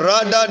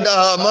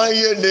 Radadaha, my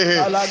yedehe,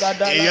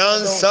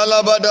 Iyan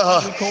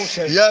salabadaha,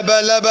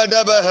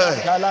 Yebelebedebehe,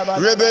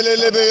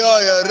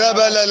 Rebelelebeya,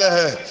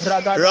 Rebelelehe,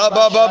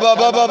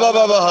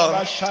 Rababababababaha,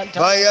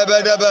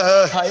 Bayebedebehe,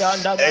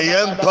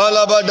 Eyem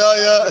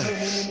palabadaya,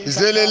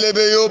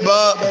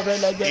 Zelelebeyoba,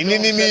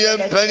 Ininimiyem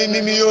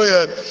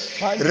peniniyoye,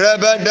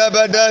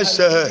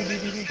 Rebedebedeshe,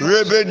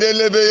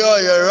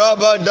 Rebedelebeyoye,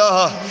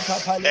 Rabadaha,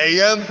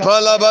 Eyem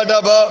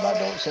palabadaba,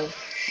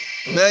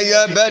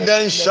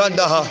 Meyebeden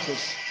shadaha,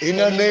 in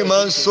the name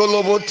of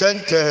Solobo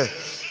Tente.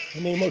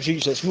 In the name of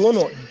Jesus, we want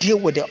to deal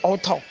with the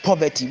altar of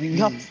poverty. We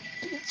have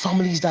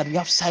families that we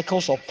have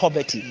cycles of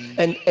poverty,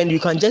 and you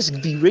can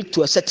just be raised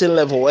to a certain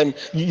level, and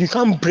you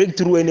can't break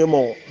through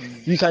anymore.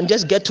 You can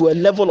just get to a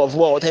level of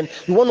wealth, and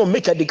you want to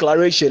make a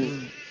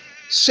declaration.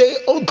 Say,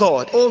 "Oh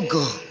God,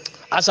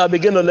 as I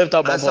begin to lift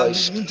up my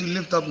voice,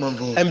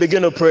 and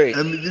begin to pray,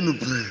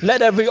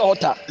 let every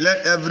altar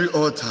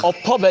of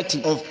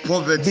poverty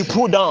be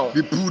pulled down.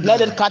 Let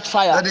it catch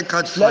fire. Let it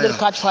catch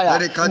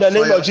fire. In the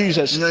name of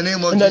Jesus. In the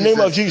name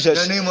of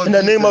Jesus. In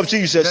the name of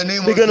Jesus.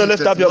 Begin to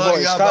lift up your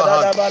voice.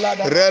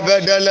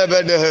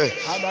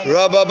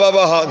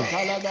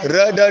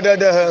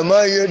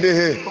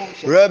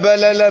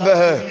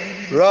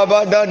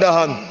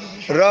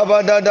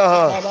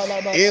 Rabadadaha,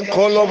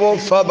 Inkolobo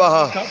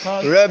Fabaha,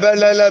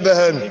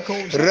 Rebelelebehen,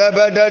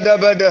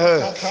 Rebedadabedehe,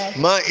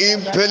 Ma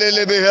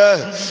Impelelebehe,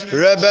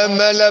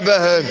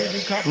 Rebemelebehe,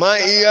 Ma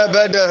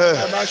Iabedehe,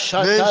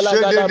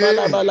 Nishedede,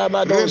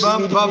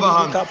 Rebam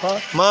Pabaha,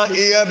 Ma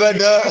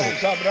Iabede,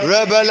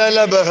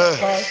 Rebelelebehe,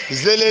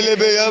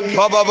 Zelelebehe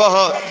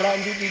Pababaha,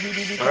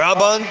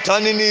 Raban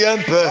Tanini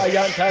Yempe,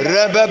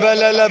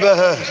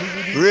 Rebelelebehe,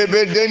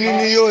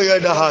 Rebedenini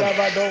Yoyadaha,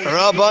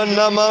 Raban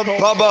Nama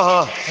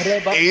Pabaha,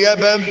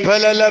 Yeben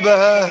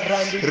pelelebehe,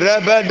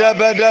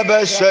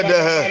 rebedebedebe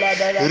shedehe,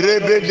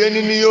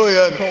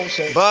 rebedeniniyoye,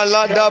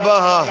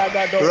 baladabaha,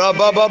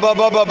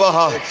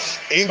 rabababababaha,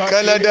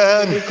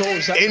 inkeledehen,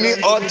 any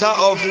altar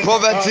of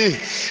poverty,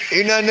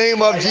 in the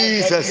name of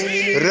Jesus,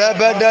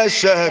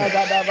 rebedeshehe,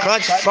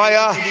 catch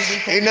fire,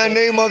 in the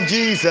name of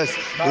Jesus,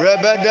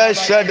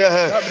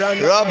 rebedeshedehe,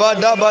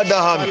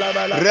 rabadabadaha,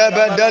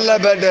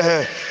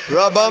 rebedelebedehe,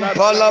 rabam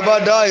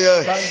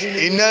palabadaye,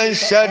 inen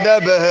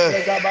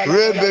shedebehe,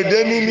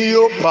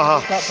 Rebedenimiyo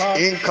paha,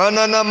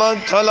 inkanana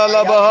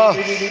mantalalabaha,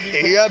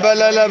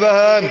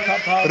 yebelelebehe,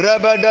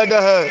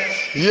 rebedadahe,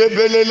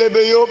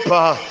 yebelelebeyo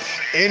paha,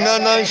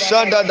 inanan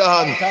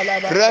shadadahan,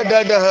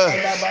 redadahe,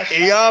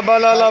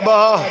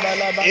 yabalalabaha,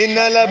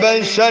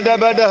 ineleben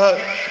shadabadahe,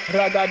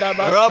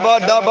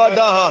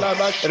 rabadabadaha,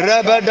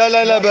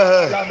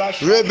 rebedalelebehe,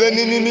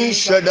 rebeninini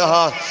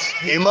shadaha,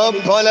 imam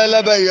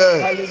palelebeye,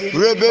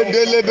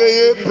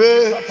 rebedelebeye pe,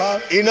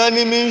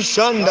 inanimin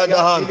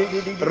shandadahan,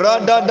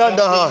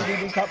 radadadaha,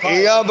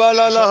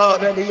 iyabalalaha,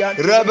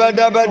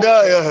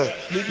 rebedabedaya,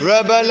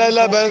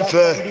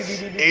 rebelelebenfe,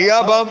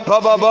 iyabam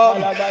pababa,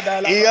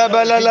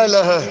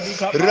 iyabelelelehe,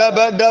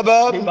 rebedaba,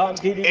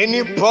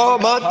 any poor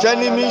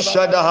matanimi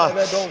shadaha,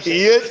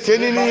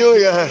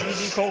 iyeteniniyoye,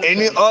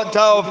 any altar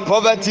of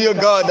poverty, O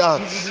God,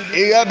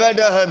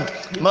 iyabedahem,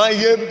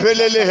 maye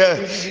pelelehe,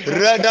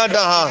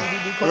 redadaha,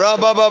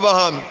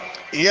 rabababaham,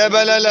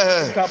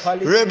 Yebelelehe,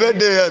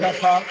 Rebedehe,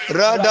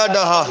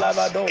 Radadaha,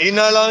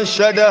 Inalan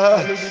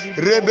Shadaha,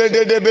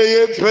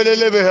 Rebedebeye,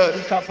 Pelelebehe,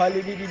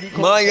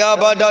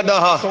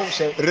 Mayabadadaha,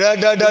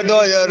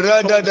 Radadadoya,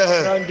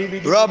 Radadahe,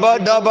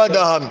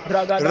 Rabadabadaha,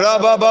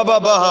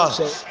 Rabababaha,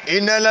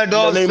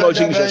 Inelados. In the name of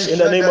Jesus, in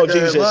the name of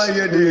Jesus,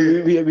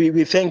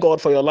 we thank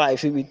God for your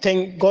life. We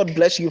thank God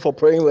bless you for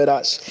praying with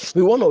us.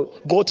 We want to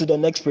go to the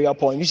next prayer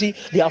point. You see,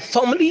 there are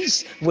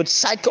families with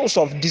cycles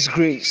of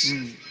disgrace.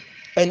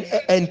 And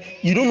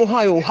you don't know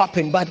how it will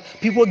happen, but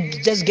people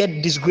just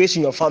get disgrace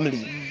in your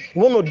family.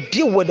 You want to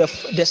deal with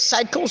the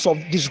cycles of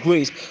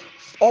disgrace,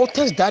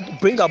 altars that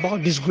bring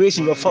about disgrace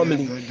in your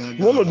family.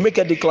 You want to make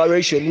a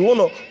declaration. You want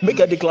to make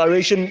a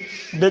declaration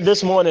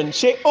this morning.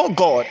 Say, "Oh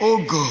God,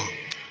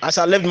 as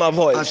I lift my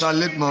voice,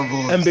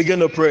 and begin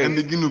to pray,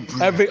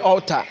 every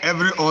altar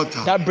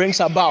that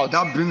brings about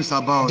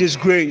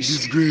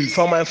disgrace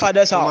from my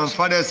father's house,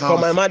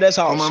 from my mother's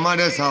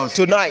house,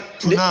 tonight,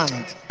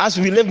 as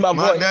we lift my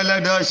voice,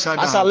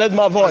 as I lift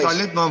my voice,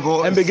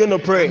 and begin to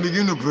pray,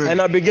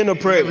 and I begin to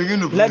pray,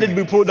 let it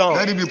be pulled down,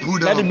 let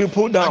it be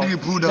pulled down,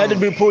 let it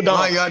be pulled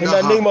down, in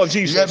the name of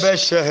Jesus.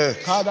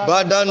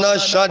 Badana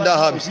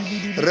Shadaha,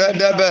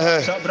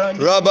 Redebehe,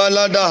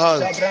 Rabaladaha,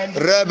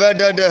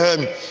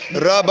 Rebedehem,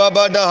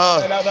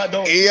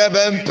 Rababadaha,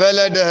 Yeben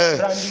Pelede,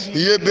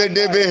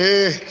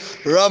 Yebedebehe,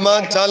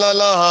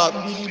 Ramantalalaha,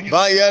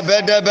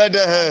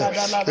 Bayebedebede,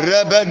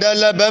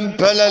 Rebedeleben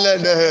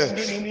Pelede,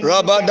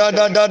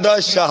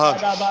 Rabadada Shaha,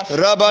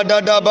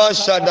 Rabadada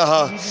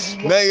Bashadaha,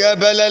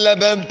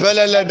 Meyebeleben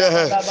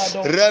Pelede,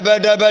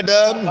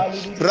 Rebedebedem,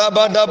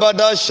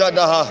 Rabadabada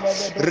Shadaha,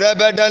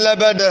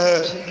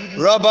 Rebedelebede,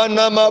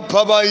 Rabanama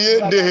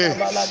Pabayede,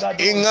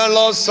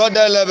 Ingalo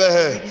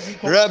Sodelebe,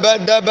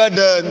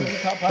 Rebedebeden,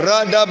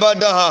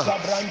 Radabadaha,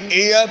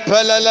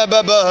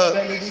 Iepelelebebe,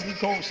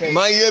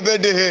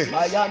 Mayebede,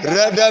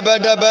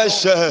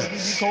 Redebedebeshe,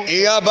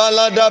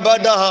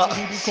 Iabaladabadaha,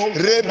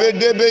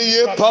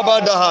 Rebedebe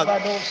Pabadaha,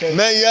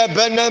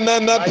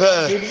 Meyebenemepe,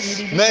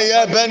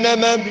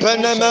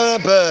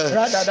 Meyebenemepenemepe,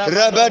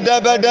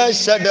 Rebedebede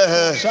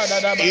Shedehe,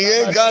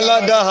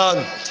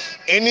 Iegaladaha.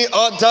 Any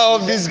altar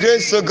of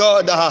disgrace to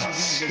God,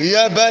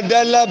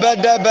 Yebedele,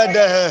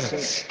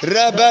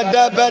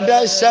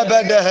 Rebedebede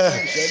Shebede,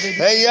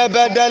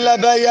 Yebedele,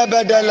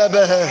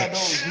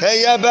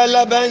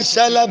 Yebeleben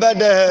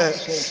Shelebede,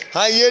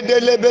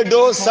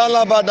 Hayedelebedo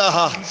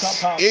Salabadaha,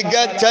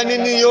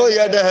 Igetaniniyo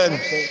Yedehen.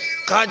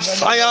 Catch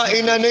fire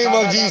in the name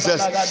of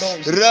Jesus.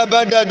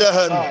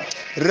 Rebedehen,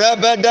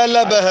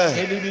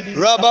 Rebedelebehe,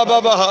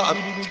 Rababaha,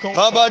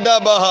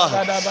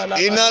 Habadabaha,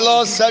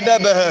 Inalo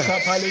Sadebehe,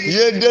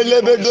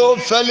 Yedelebedo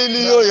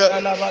Felilioye,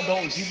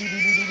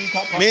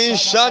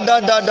 Minshada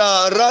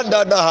Dada,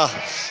 Radada,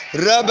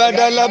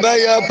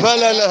 Rebedelebehe,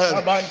 Pelele,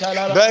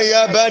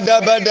 Beya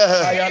Bedebede,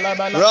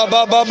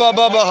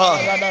 Rabababaha,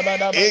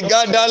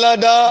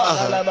 Igadalada,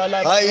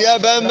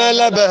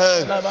 Ayabemelebe,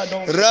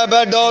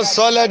 Rebedo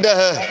Solede,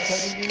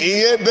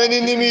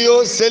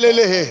 Iyebeninimio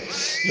Selele,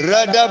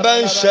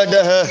 Radaban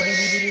Shade,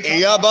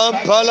 Iyaban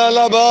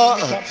Palalaba,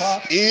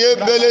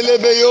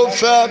 Iyebelelebeyo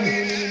Fab,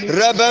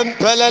 Reben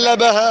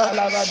Pelelebeha,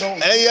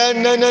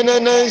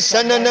 Eyanana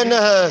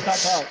Sanana,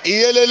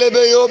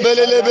 Iyelelebeyo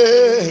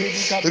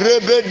Belelebehe,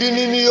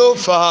 Rebedinimio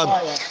Fab,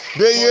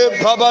 Beye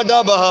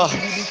Pabadabaha,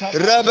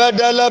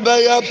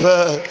 Rebedelebeya,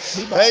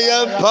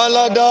 Eyan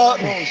Palada,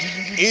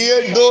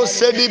 Iedo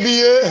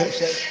Sedibiye,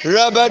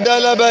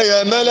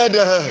 Rebedelebeya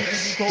Melede,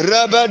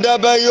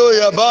 Rebedelebeyo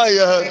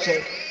Yabaya.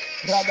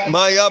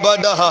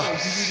 Mayabadaha,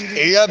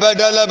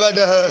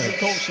 Yabadalabadaha,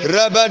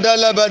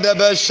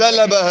 Rabadalabadaha,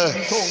 Shalabaha,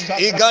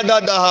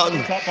 Igadadaha,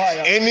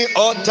 any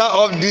altar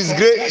of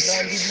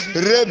disgrace,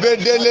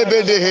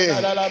 Rebedelebedehe,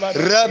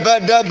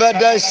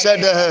 Rabadabada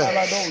Shadaha,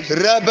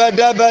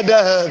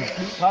 Rabadabadaha,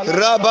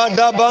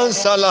 Rabadaban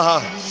Salaha,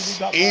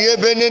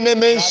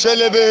 Yebenemen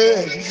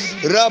Shelebe,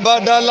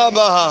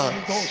 Rabadalabaha,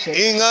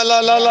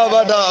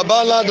 Ingalalabada,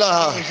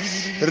 Baladaha,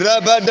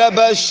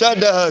 Rabadaba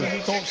Shadaha,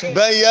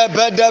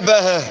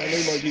 Bayabadabaha.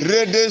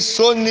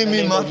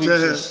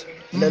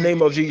 In the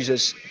name of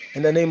Jesus.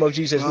 In the name of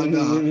Jesus,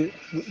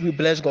 we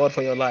bless God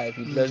for your life.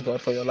 We bless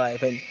God for your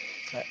life. And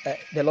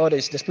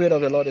the Spirit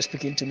of the Lord is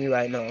speaking to me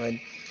right now.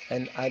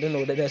 And I don't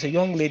know, there's a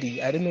young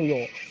lady. I don't know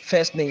your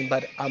first name,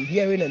 but I'm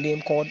hearing a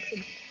name called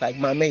like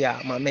Mameya.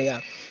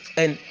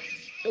 And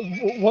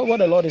what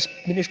the Lord is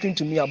ministering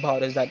to me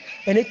about is that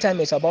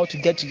anytime it's about to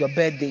get to your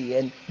birthday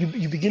and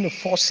you begin to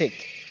fall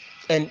sick,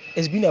 and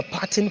it's been a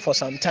pattern for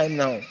some time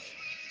now.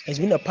 It's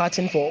been a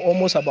pattern for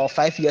almost about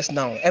 5 years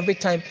now. Every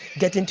time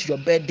getting to your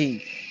birthday,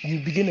 you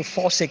begin to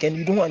fall sick and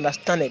you don't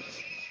understand it.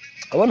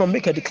 I want to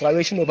make a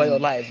declaration over your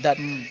life that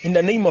in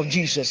the name of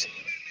Jesus,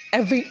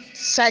 every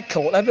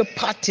cycle, every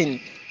pattern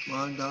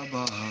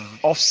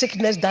of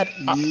sickness that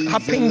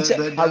happens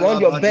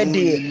around your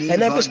birthday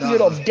and every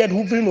spirit of death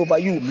hovering over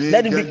you,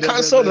 let it be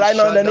cancelled right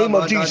now in the name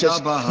of Jesus.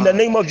 In the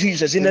name of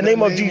Jesus. In the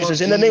name of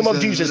Jesus. In the name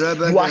of Jesus.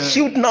 You are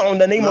healed now in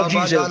the name of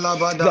Jesus.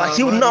 You are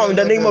healed now in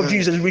the name of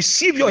Jesus.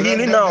 Receive your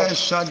healing now.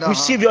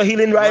 Receive your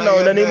healing right now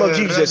in the name of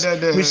Jesus.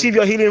 Receive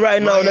your healing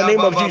right now in the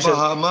name of Jesus.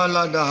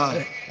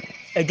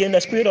 Again,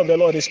 the Spirit of the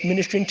Lord is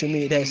ministering to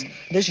me. There's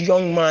this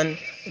young man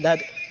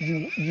that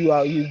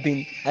you've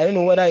been, I don't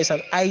know whether it's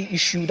an eye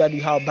issue that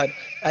you have, but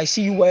I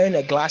see you wearing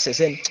the glasses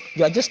and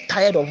you are just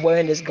tired of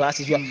wearing these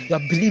glasses. You are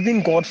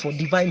believing God for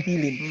divine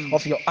healing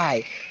of your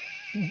eye.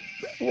 I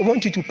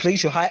want you to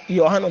place your hand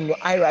on your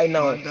eye right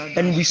now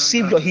and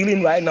receive your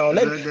healing right now.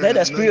 Let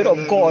the Spirit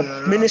of God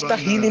minister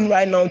healing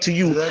right now to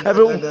you.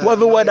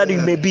 Everywhere that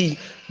you may be,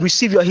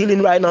 receive your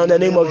healing right now in the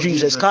name of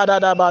Jesus.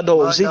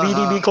 Kadadabado,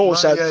 zibidi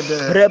bikosa,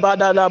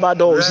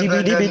 rebadadabado,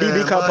 zibidi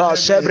bikapa,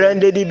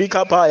 sebrende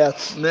bikapaya,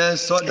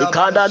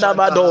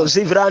 ikadadabado,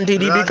 zivrandi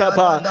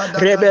bikapa,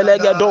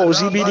 rebelegado,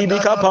 zibidi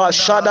bikapa,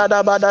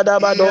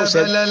 shadadabadadabado,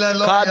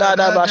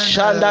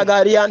 kadadabashanda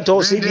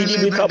garianto, zibidi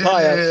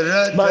bikapaya,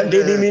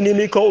 mande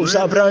minimiko,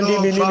 zavrandi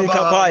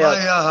minimikapaya.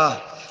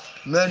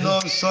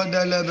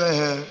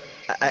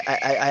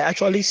 I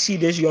actually see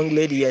this young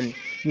lady and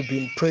you've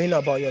been praying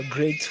about your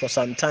grades for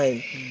some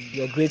time.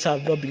 Your grades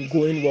have not been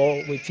going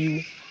well with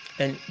you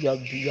and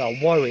you are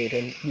worried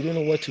and you don't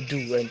know what to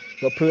do, and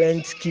your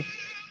parents keep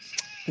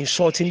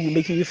insulting you,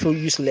 making you feel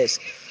useless.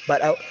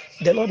 But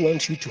the Lord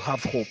wants you to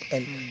have hope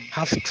and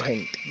have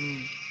strength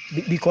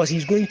because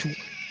He's going to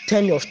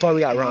turn your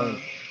story around.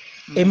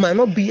 It might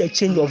not be a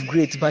change of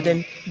grades, but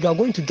then you are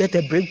going to get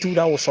a breakthrough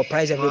that will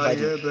surprise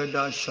everybody.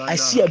 I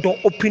see a door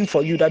open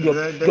for you that your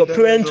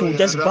parents will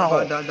just bow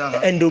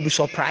and they'll be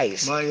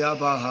surprised.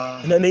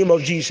 In the name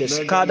of Jesus.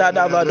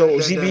 Kadadabado,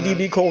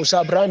 Zibidibiko,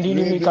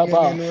 Sabrandini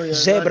Mikapa,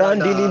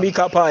 Zebrandini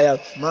Mikapaya,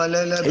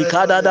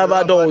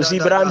 Ikadadabado,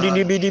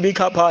 Zibrandini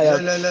Bidibikapaya,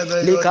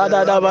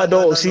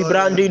 Likadadabado,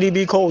 Zibrandini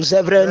Biko,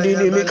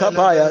 Zebrandini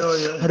Mikapaya,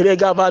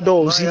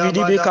 Regabado,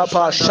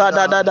 Zibidibikapa,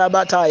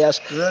 Shadadabatayas,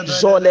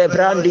 Zole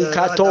Brandi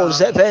Kato,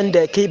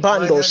 Zevende,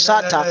 Kibando,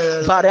 Sata,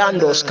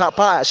 Variandos,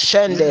 Kapa,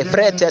 Shende,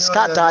 Frete,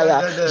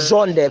 Skataya,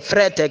 Zonde,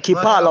 Frete,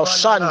 Kipalo,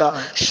 Sanda,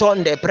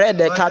 Shonde,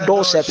 Prede,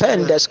 Kadose,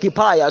 Fendes,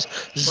 Kipayas,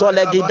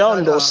 Zole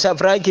Gidando,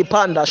 Sevregi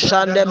Panda,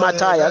 Shande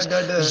Matayas,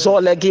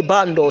 Zole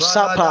Gibando,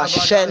 Sapa,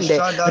 Shende,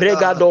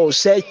 Regado,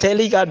 Sete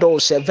Ligado,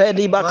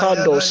 Sevedi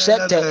Bacando,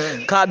 Sete,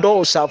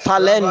 Cadosa,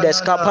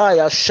 Falendes,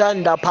 Capaya,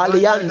 Shanda,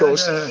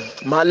 Paliandos,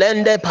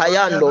 Malende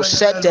Payando,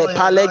 Sete,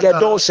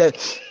 Palegedose,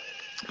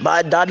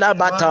 Badada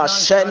bata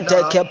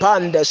sente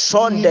kepande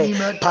sonde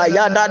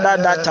payada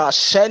data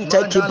sente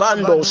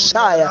kibando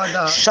saya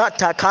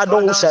shata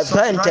kadose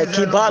vente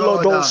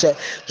kibalo dose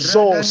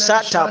zo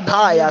sata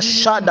paya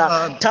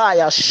shada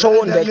taya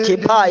sonde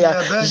kipaya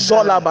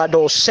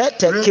zolabado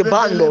sete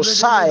kibando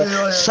saya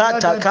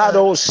shata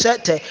kado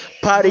sete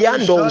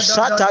pariando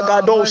sata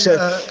gadose.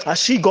 I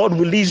see God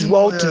release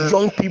wealth to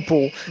young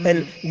people,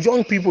 and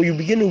young people, you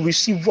begin to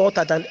receive wealth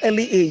at an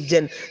early age.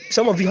 And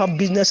some of you have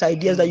business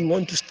ideas that you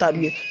want to start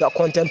with. You are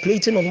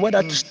contemplating on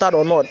whether to start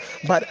or not.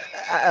 But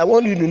I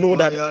want you to know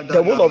that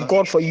the will of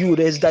God for you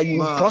is that you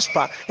will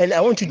prosper. And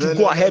I want you to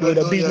go ahead with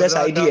a business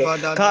idea.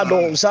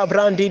 Kado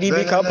Zabrandi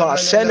Bikapa,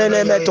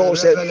 Senene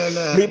Metose,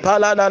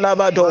 Lipala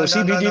Labado,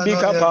 CBD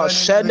Bikapa,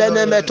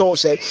 Senene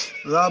Metose,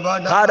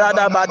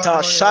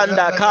 Karadabata,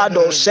 Shanda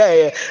Kado,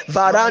 Se,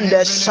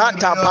 Varande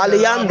Sata,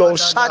 Paliando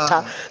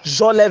Sata,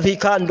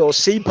 Zolevikando,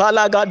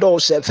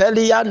 Sipalagadose,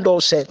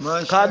 Feliandose,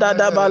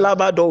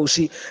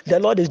 Kadadabalabadosi. The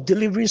Lord is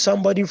delivering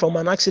somebody from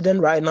an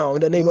accident right now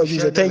in the name of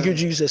Jesus. Thank you,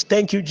 Jesus.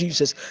 Thank you,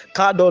 Jesus.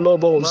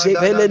 Kadolobo,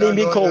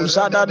 Zepelenimiko,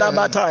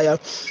 Zadadabataya,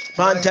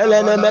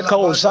 Mantelene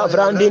Meko,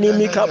 Zavrandini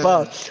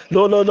Mikapa,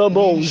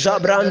 Lolobo,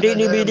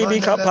 Zabrandini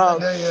Bidibikapa,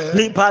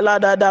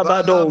 Lipalada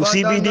Dabado,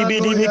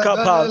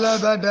 Zibidibidibikapa,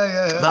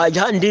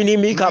 Bayandini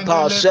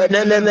Mikapa,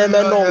 Senene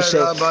Menose,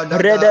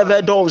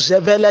 Redevedo,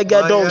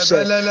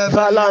 Zevelegedose,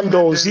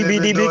 Valando,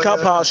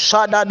 Zibidibikapa,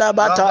 Shadada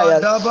Bataya,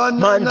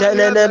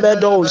 Mantelene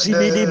Bedo,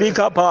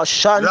 Zibidibikapa,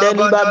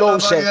 Shandeli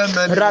Badose,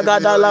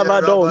 Ragada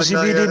Lavado,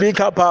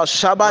 Zibidibikapa,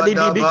 Shabadi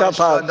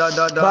Bikapa,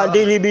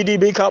 Bandini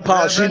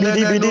Bidibikapa,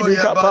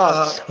 Zibidibikapa,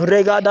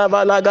 Regada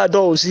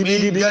Valagado,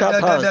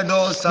 Zibidibikapa,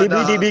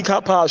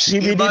 Libidibikapa,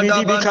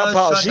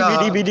 Zibidibikapa,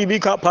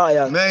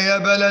 Zibidibikapa.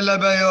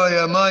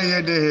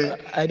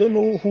 I don't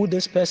know who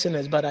this person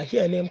is, but I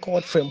hear a name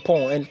called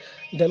Frimpong, and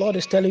the Lord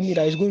is telling me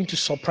that He's going to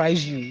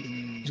surprise you.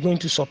 He's going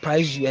to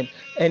surprise you,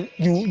 and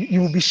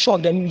you will be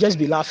shocked and you just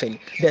be laughing.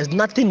 There's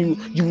nothing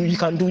you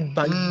can do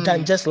but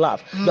than just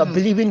laugh. You are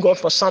believing God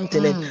for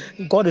something, and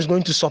God is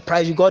going to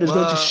surprise you. God is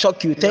going to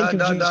shock you. Thank you,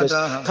 Jesus. We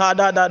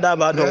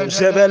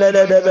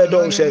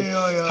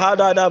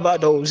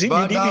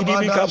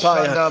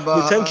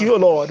thank you,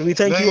 Lord. We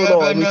thank you,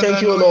 Lord. We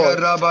thank you, Lord.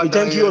 We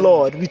thank you,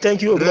 Lord. We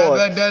thank you, Lord.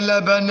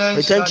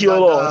 We thank you,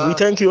 Lord. We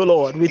thank you,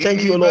 Lord. We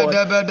thank you, Lord.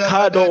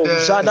 Kado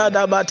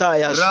Zadada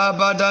Batayas.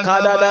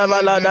 Kadada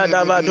Valada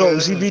Davado,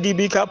 Zibidi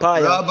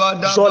Bikapaya.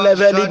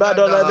 Zoleveli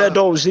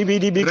Badolevedo,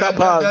 Zibidi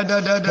Bikapa.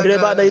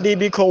 Rebada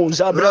Biko,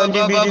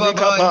 Zabrandi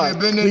Bikapa.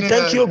 We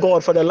thank you,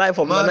 God, for the life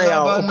of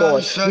Nanaya, oh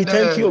God. We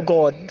thank you,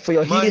 God, for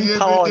your healing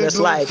power on his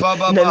life.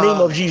 In the name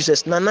of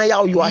Jesus.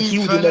 Nanaya, you are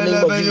healed in the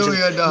name of Jesus.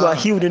 You are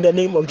healed in the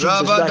name of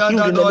Jesus. You are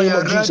healed in the name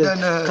of Jesus.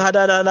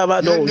 Kadada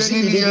Davado,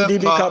 Zibidi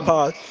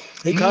Bikapa.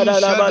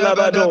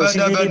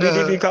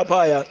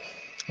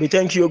 We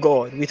thank you,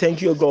 God. We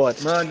thank you, God.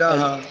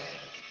 And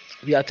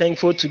we are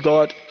thankful to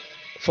God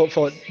for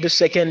the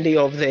second day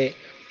of the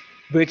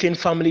Breaking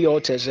Family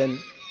Altars. And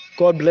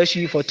God bless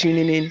you for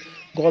tuning in.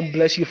 God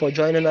bless you for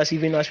joining us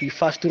even as we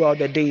fast throughout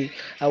the day.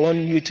 I want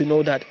you to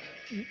know that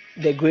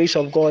the grace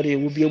of God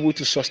will be able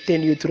to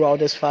sustain you throughout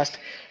this fast,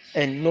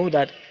 and know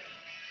that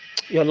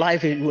your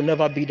life will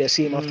never be the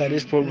same after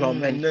this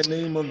program, and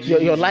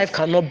your life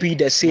cannot be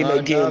the same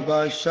again.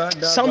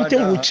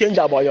 Something will change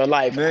about your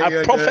life.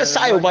 I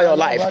prophesy over your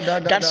life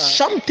that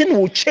something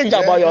will change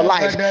about your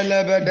life.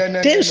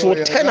 Things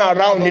will turn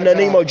around in the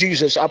name of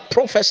Jesus. I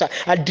prophesy,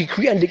 I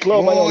decree and declare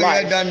over your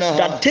life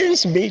that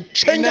things may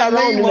change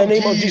around in the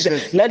name of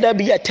Jesus. Let there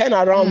be a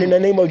turnaround in the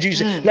name of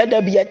Jesus. Let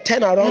there be a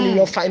turnaround in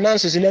your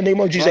finances in the name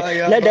of Jesus.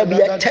 Let there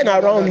be a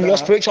turnaround in your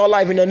spiritual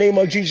life in the name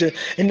of Jesus.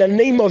 In the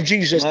name of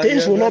Jesus,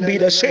 things will not be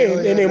the same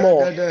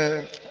anymore.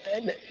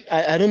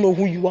 I don't know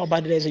who you are,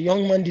 but there's a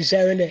young man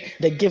desiring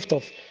the gift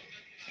of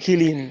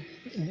healing.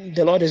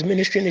 The Lord is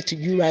ministering it to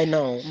you right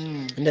now.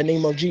 In the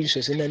name of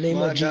Jesus. In the name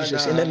of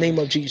Jesus. In the name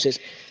of Jesus.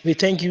 We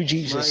thank you,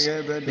 Jesus.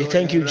 We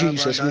thank you,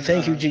 Jesus. We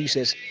thank you,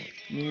 Jesus.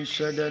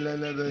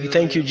 We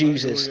thank you,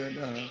 Jesus.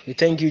 We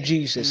thank you,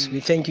 Jesus. We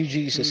thank you,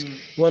 Jesus.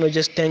 We want to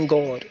just thank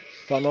God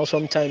for an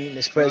awesome time in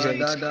His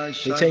presence.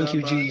 We thank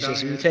you,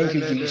 Jesus. We thank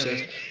you,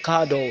 Jesus.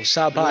 Kado,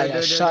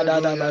 Sabaya,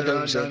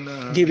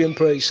 Shadadabadoze. Give Him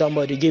praise,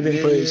 somebody. Give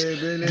Him praise.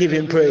 Give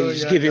Him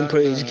praise. Give Him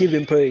praise. Give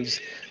Him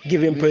praise.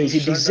 Give Him praise. He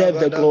deserved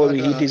the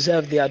glory. He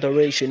deserved the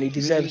adoration. He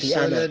deserved the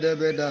honor.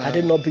 Had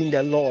it not been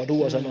the Lord who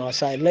was on our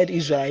side, let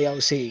Israel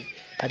say,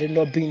 had it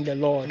not been the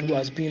Lord who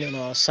has been on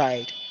our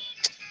side.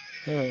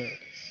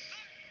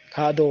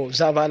 Kado,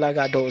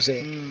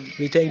 Zavalagadoze.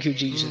 We thank you,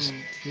 Jesus.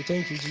 We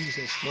thank you,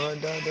 Jesus.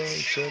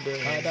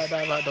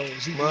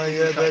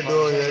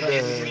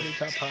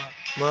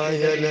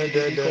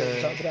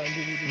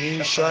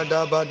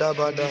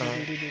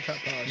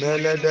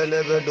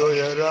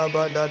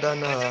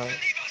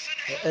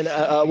 And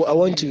I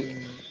want to,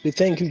 we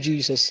thank you,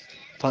 Jesus,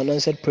 for an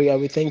answered prayer.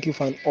 We thank you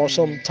for an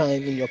awesome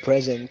time in your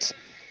presence.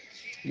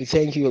 We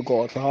thank you,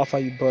 God, for how far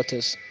you brought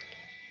us.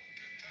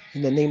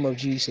 In the name of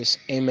Jesus,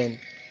 amen.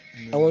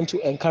 I want to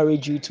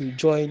encourage you to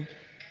join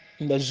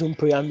in the Zoom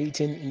prayer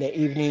meeting in the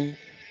evening,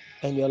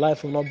 and your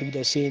life will not be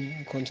the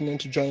same. Continue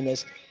to join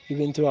us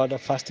even throughout the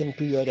fasting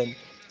period and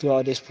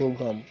throughout this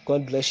program.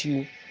 God bless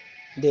you.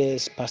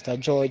 There's Pastor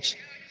George.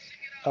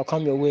 I'll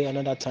come your way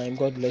another time.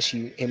 God bless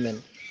you.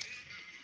 Amen.